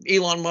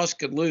 Elon Musk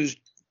could lose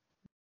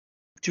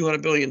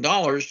 $200 billion.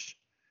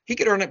 He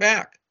could earn it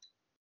back,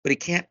 but he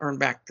can't earn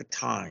back the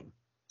time.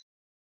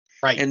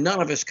 Right. And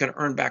none of us can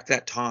earn back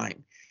that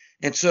time.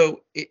 And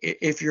so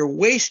if you're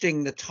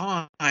wasting the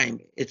time,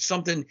 it's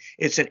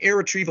an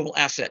irretrievable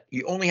asset.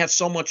 You only have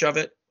so much of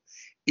it.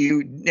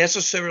 You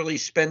necessarily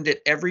spend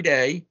it every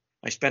day.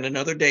 I spend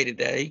another day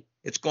today.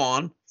 It's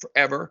gone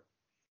forever.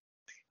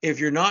 If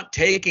you're not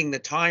taking the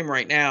time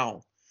right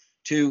now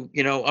to,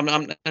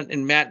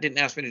 and Matt didn't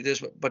ask me to do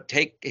this, but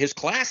take his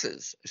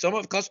classes,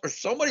 or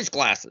somebody's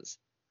classes,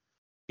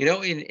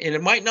 and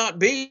it might not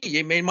be,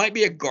 it might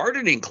be a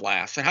gardening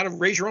class on how to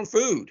raise your own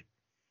food.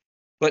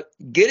 But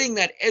getting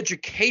that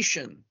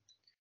education,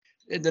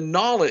 the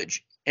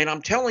knowledge, and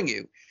I'm telling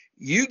you,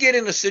 you get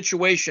in a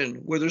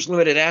situation where there's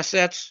limited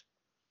assets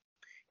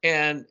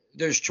and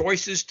there's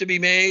choices to be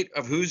made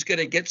of who's going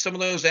to get some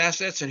of those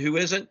assets and who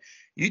isn't.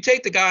 You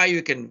take the guy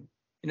who can,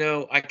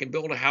 I can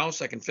build a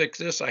house, I can fix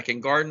this, I can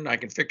garden, I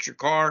can fix your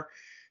car,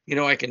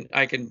 I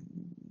can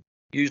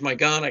use my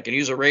gun, I can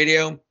use a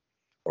radio,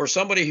 or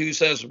somebody who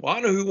says, well, I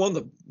know who won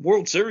the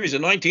World Series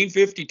in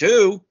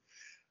 1952.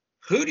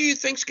 Who do you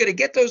think's going to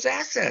get those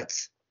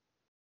assets?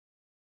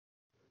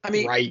 I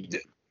mean, right.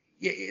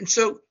 And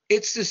so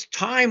it's this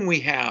time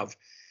we have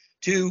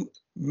to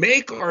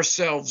make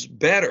ourselves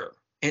better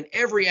in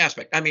every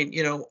aspect. I mean,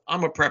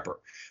 I'm a prepper,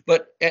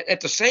 but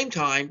at the same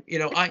time,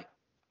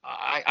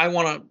 I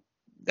want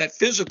that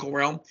physical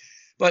realm,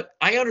 but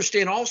I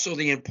understand also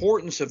the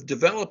importance of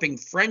developing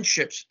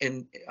friendships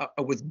and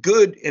with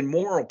good and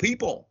moral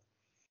people.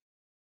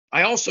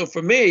 I also,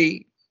 for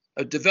me,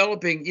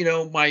 developing,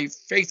 my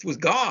faith with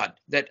God,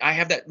 that I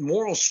have that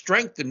moral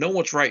strength to know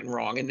what's right and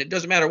wrong. And it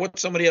doesn't matter what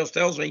somebody else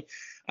tells me,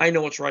 I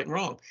know what's right and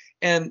wrong.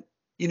 And,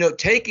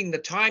 taking the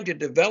time to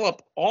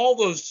develop all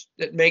those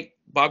that make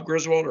Bob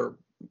Griswold or,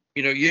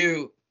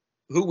 you,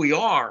 who we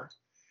are,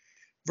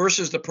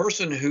 versus the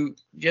person who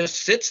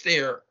just sits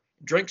there,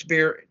 drinks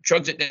beer,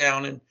 chugs it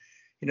down, and,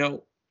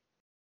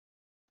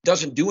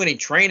 doesn't do any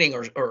training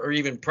or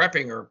even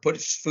prepping or put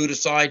his food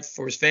aside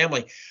for his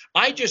family.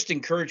 I just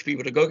encourage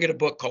people to go get a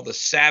book called The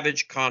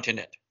Savage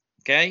Continent.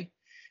 Okay.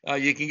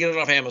 You can get it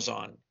off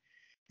Amazon.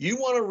 You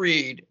want to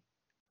read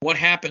what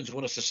happens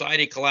when a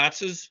society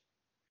collapses.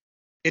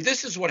 If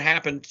this is what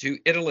happened to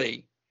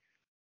Italy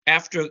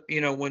after,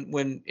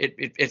 when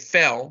it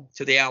fell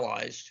to the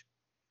Allies.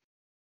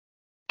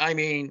 I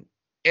mean,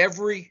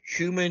 every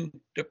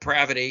human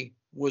depravity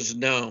was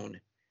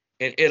known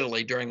in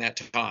Italy during that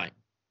time.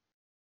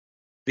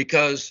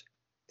 Because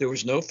there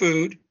was no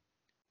food,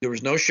 there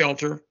was no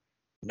shelter,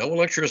 no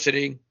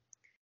electricity,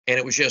 and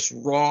it was just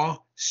raw,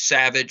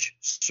 savage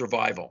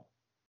survival.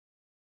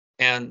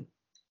 And,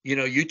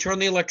 you turn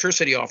the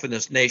electricity off in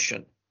this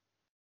nation,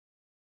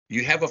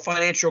 you have a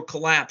financial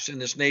collapse in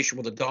this nation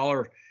with a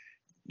dollar,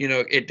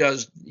 it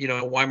does,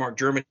 Weimar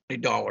Germany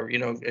dollar,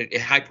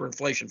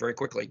 hyperinflation very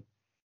quickly.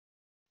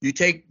 You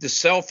take the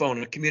cell phone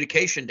and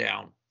communication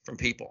down from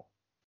people.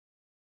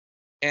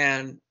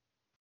 And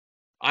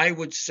I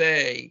would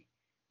say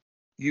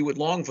you would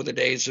long for the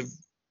days of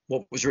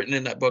what was written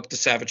in that book, The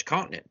Savage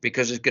Continent,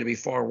 because it's going to be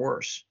far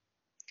worse.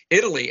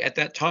 Italy at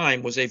that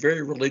time was a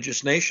very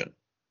religious nation.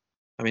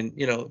 I mean,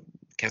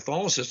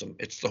 Catholicism,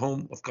 it's the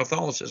home of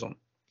Catholicism.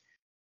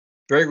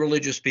 Very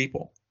religious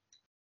people.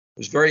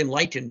 was very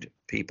enlightened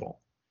people,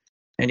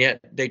 and yet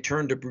they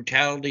turned to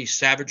brutality,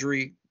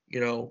 savagery.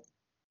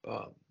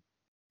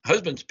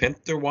 Husbands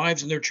pimp their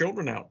wives and their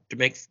children out to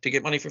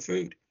get money for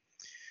food.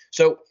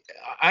 So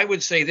I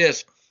would say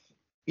this,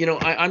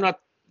 I'm not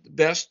the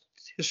best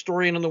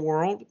historian in the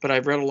world, but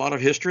I've read a lot of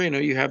history. I know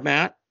you have,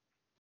 Matt.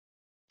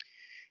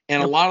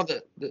 And a lot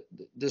of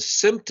the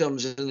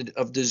symptoms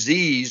of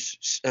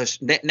disease,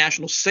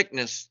 national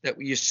sickness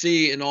that you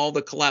see in all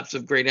the collapse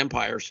of great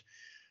empires,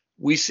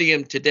 we see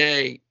them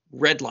today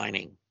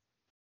redlining.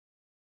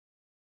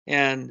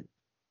 And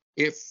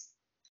if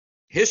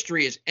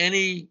history is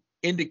any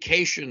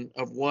indication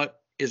of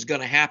what is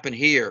going to happen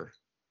here,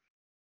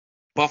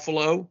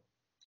 Buffalo,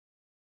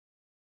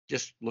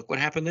 just look what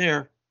happened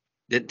there.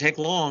 Didn't take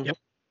long. Yep.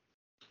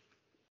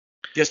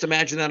 Just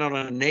imagine that on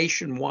a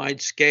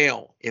nationwide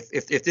scale.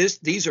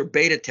 If these are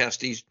beta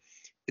tests,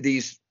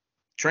 these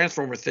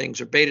transformer things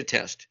are beta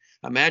tests.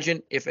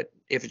 Imagine if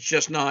it's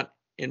just not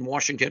in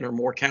Washington or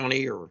Moore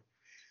County,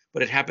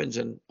 but it happens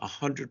in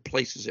 100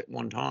 places at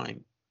one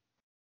time.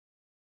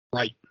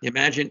 Right.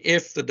 Imagine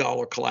if the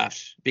dollar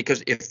collapsed,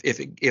 because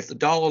if the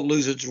dollar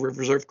loses its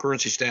reserve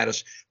currency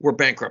status, we're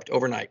bankrupt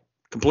overnight,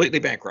 completely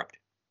bankrupt.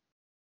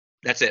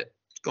 That's it.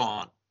 It's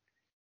gone.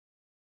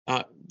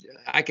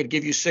 I could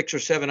give you 6 or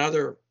 7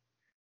 other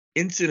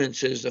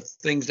incidences of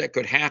things that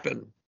could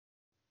happen,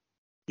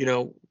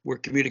 where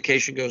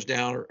communication goes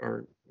down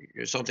or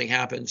something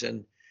happens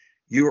and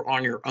you're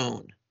on your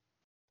own,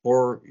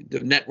 or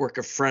the network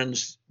of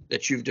friends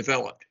that you've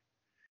developed.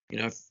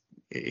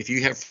 If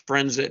you have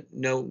friends that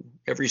know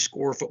every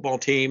score football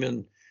team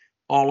and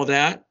all of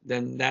that,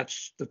 then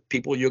that's the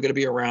people you're going to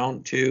be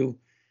around to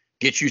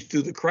get you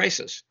through the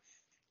crisis.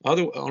 On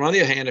the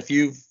other hand, if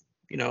you've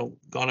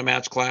gone to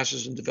Matt's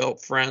classes and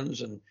developed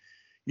friends, and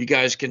you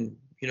guys can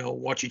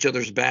watch each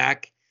other's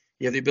back,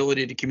 you have the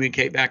ability to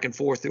communicate back and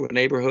forth through a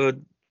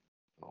neighborhood,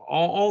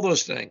 all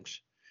those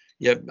things.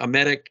 You have a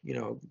medic,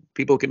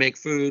 people can make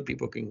food,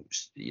 people can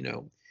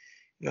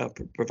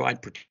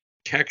provide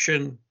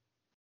protection.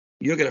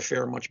 You're going to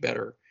fare much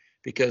better,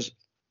 because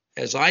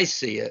as I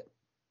see it,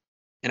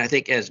 and I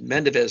think as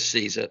Mendevez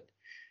sees it,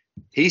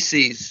 he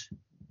sees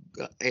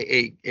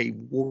a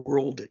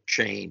world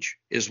change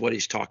is what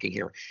he's talking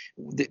here.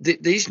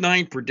 These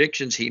 9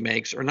 predictions he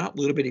makes are not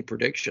little bitty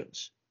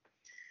predictions.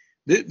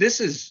 This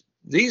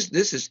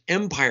is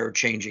empire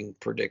changing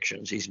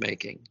predictions he's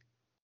making.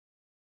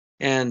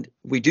 And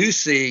we do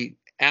see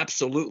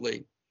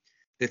absolutely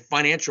the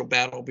financial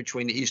battle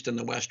between the East and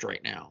the West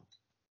right now.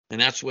 And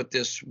that's what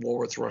this war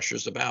with Russia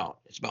is about.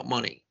 It's about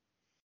money.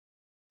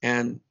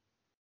 And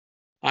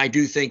I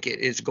do think it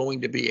is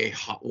going to be a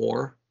hot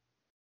war,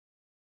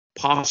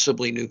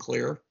 possibly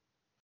nuclear.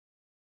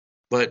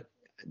 But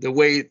the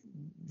way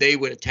they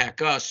would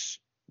attack us,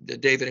 the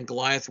David and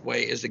Goliath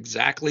way, is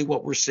exactly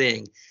what we're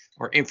seeing,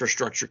 our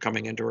infrastructure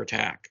coming into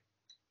attack.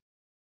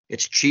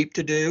 It's cheap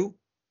to do.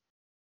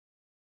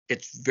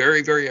 It's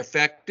very, very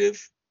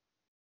effective.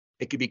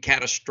 It could be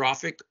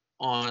catastrophic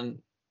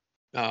on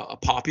a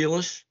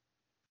populace.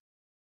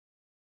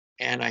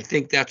 And I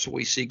think that's what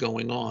we see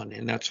going on.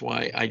 And that's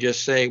why I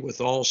just say,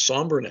 with all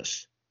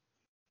somberness,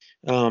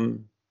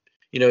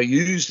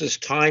 use this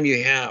time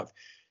you have,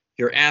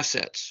 your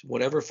assets,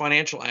 whatever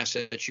financial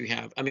assets you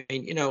have. I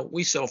mean,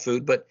 we sell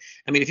food, but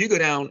I mean, if you go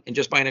down and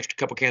just buy an extra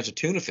couple cans of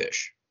tuna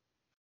fish,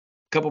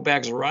 a couple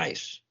bags of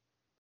rice,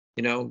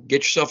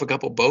 get yourself a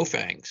couple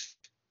Bowfangs,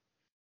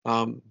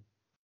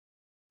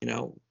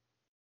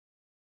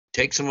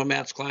 take some of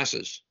Matt's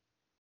classes.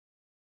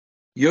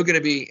 You're going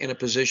to be in a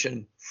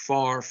position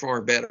far,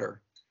 far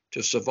better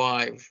to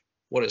survive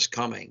what is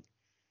coming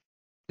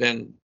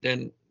than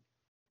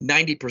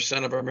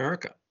 90% of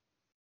America.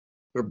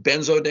 They're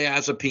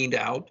benzodiazepined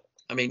out.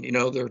 I mean,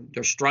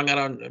 they're strung out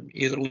on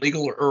either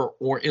legal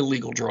or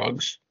illegal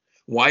drugs.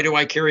 Why do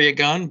I carry a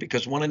gun?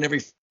 Because 1 in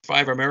every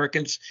 5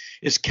 Americans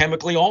is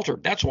chemically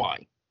altered. That's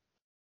why.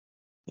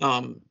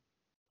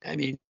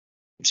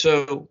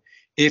 So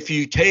if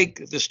you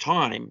take this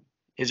time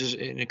as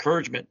an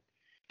encouragement,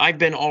 I've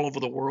been all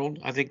over the world.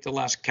 I think the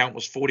last count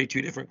was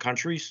 42 different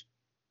countries.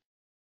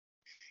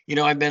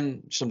 I've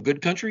been some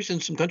good countries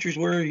and some countries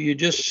where you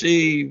just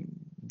see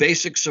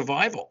basic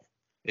survival.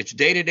 It's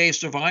day-to-day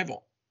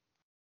survival.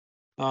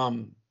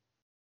 And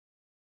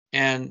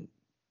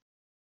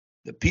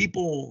the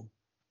people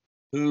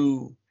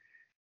who,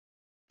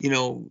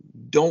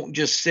 don't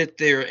just sit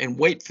there and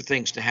wait for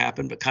things to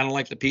happen, but kind of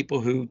like the people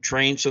who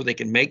train so they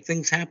can make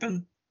things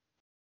happen,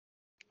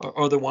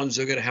 are the ones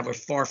that are going to have a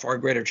far, far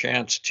greater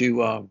chance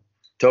to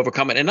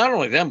overcome it. And not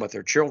only them, but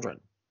their children,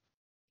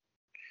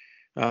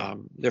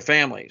 their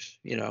families.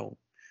 I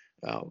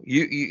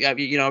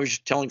was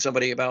just telling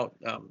somebody about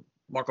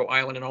Marco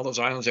Island and all those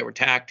islands that were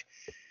attacked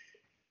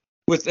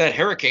with that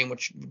hurricane,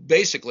 which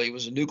basically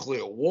was a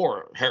nuclear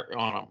war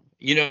on them.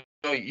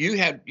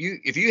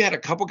 If you had a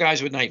couple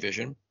guys with night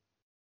vision,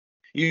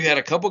 you had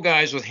a couple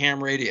guys with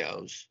ham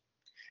radios,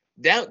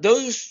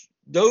 those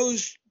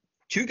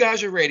 2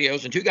 guys with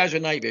radios and 2 guys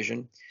with night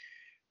vision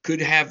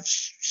could have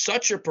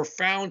such a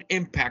profound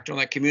impact on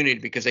that community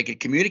because they could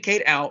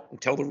communicate out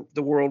and tell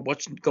the world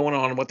what's going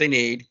on and what they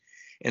need.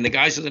 And the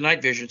guys with the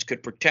night visions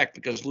could protect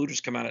because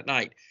looters come out at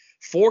night.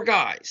 4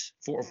 guys,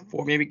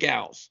 four maybe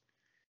gals,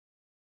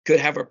 could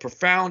have a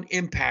profound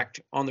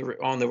impact on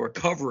the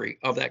recovery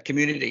of that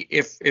community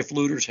if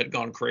looters had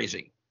gone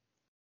crazy.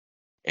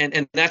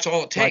 And that's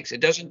all it takes.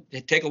 It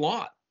doesn't take a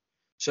lot.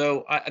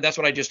 So that's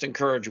what I just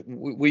encourage.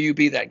 Will you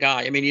be that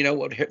guy? I mean, you know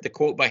what the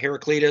quote by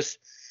Heraclitus,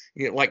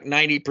 like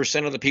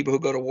 90% of the people who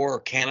go to war are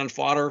cannon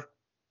fodder,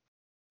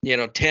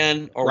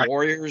 10 are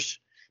warriors,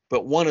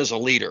 but 1 is a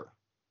leader.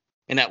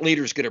 And that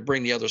leader is going to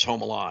bring the others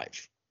home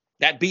alive.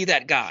 Be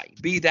that guy.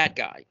 Be that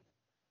guy.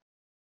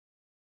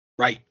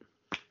 Right.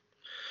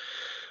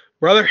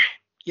 Brother,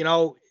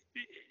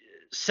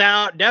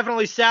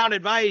 definitely sound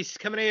advice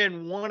coming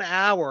in 1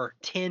 hour,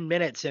 10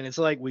 minutes. And it's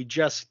like we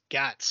just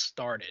got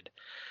started.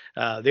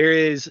 There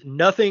is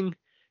nothing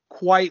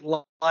quite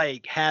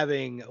like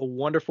having a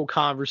wonderful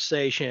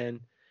conversation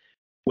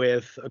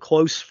with a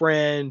close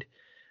friend,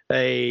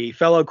 a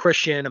fellow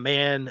Christian, a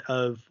man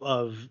of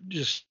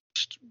just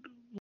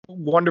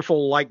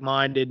wonderful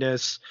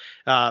like-mindedness.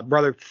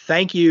 Brother,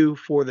 thank you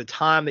for the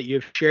time that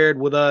you've shared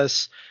with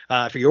us,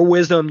 for your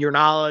wisdom, your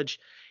knowledge,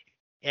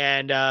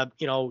 and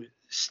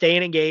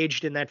staying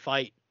engaged in that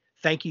fight.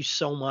 Thank you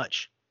so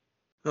much.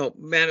 Oh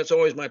man, it's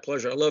always my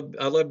pleasure. I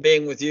love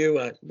being with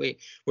you.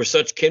 We're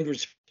such kindred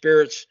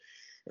spirits.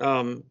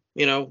 Like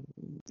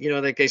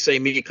they say,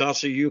 me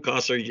casa, you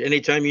casa.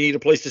 Anytime you need a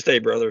place to stay,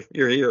 brother,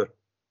 you're here.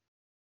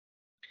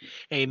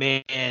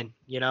 Amen.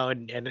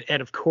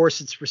 And of course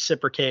it's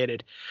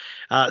reciprocated.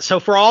 So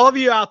for all of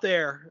you out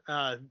there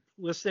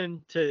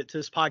listening to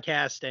this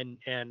podcast and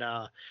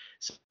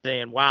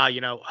saying, wow,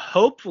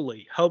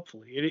 hopefully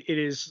it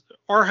is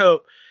our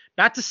hope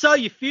not to sell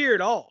you fear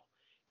at all.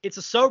 It's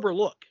a sober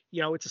look.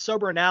 It's a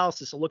sober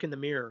analysis, a look in the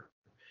mirror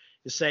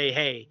to say,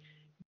 hey,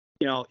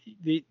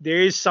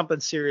 there is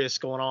something serious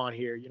going on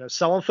here.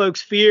 Selling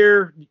folks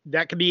fear,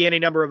 that could be any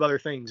number of other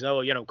things.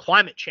 Oh,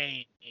 climate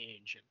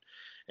change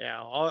and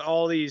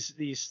all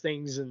these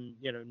things, and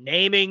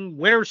naming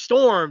winter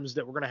storms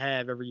that we're going to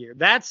have every year.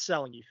 That's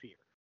selling you fear.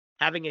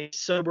 Having a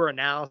sober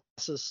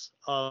analysis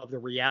of the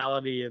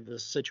reality of the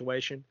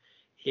situation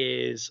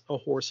is a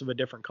horse of a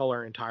different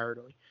color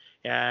entirely.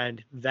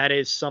 And that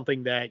is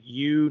something that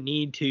you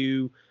need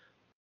to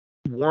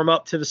warm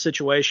up to the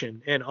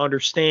situation and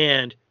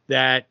understand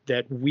that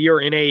we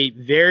are in a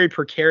very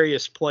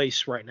precarious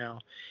place right now.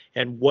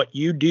 And what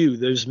you do,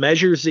 those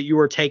measures that you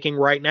are taking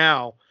right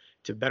now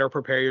to better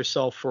prepare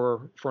yourself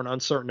for an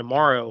uncertain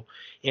tomorrow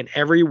in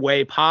every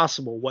way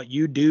possible, what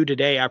you do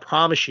today, I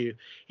promise you,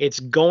 it's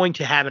going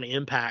to have an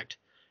impact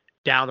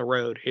down the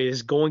road. It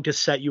is going to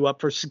set you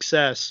up for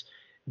success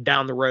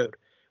down the road.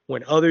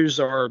 When others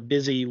are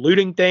busy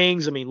looting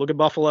things, I mean, look at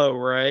Buffalo,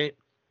 right?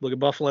 Look at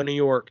Buffalo, New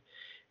York.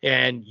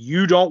 And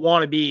you don't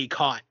want to be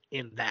caught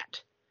in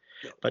that.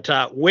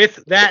 But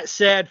with that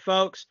said,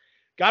 folks,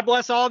 God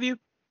bless all of you.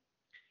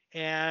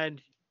 And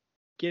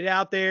get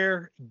out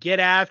there, get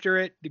after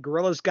it. The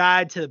Guerrilla's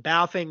Guide to the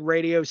Baofeng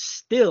Radio,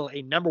 still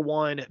a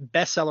 #1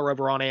 bestseller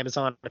over on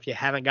Amazon. If you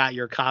haven't got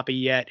your copy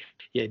yet,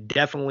 you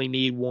definitely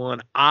need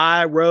one.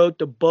 I wrote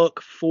the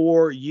book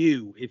for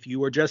you. If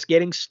you are just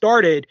getting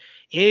started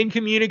in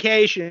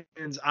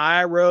communications,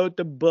 I wrote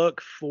the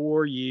book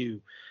for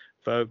you,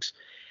 folks.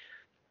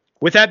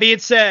 With that being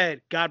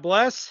said, God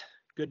bless.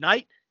 Good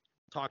night.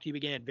 Talk to you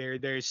again very,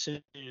 very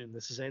soon.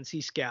 This is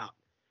NC Scout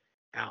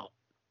out.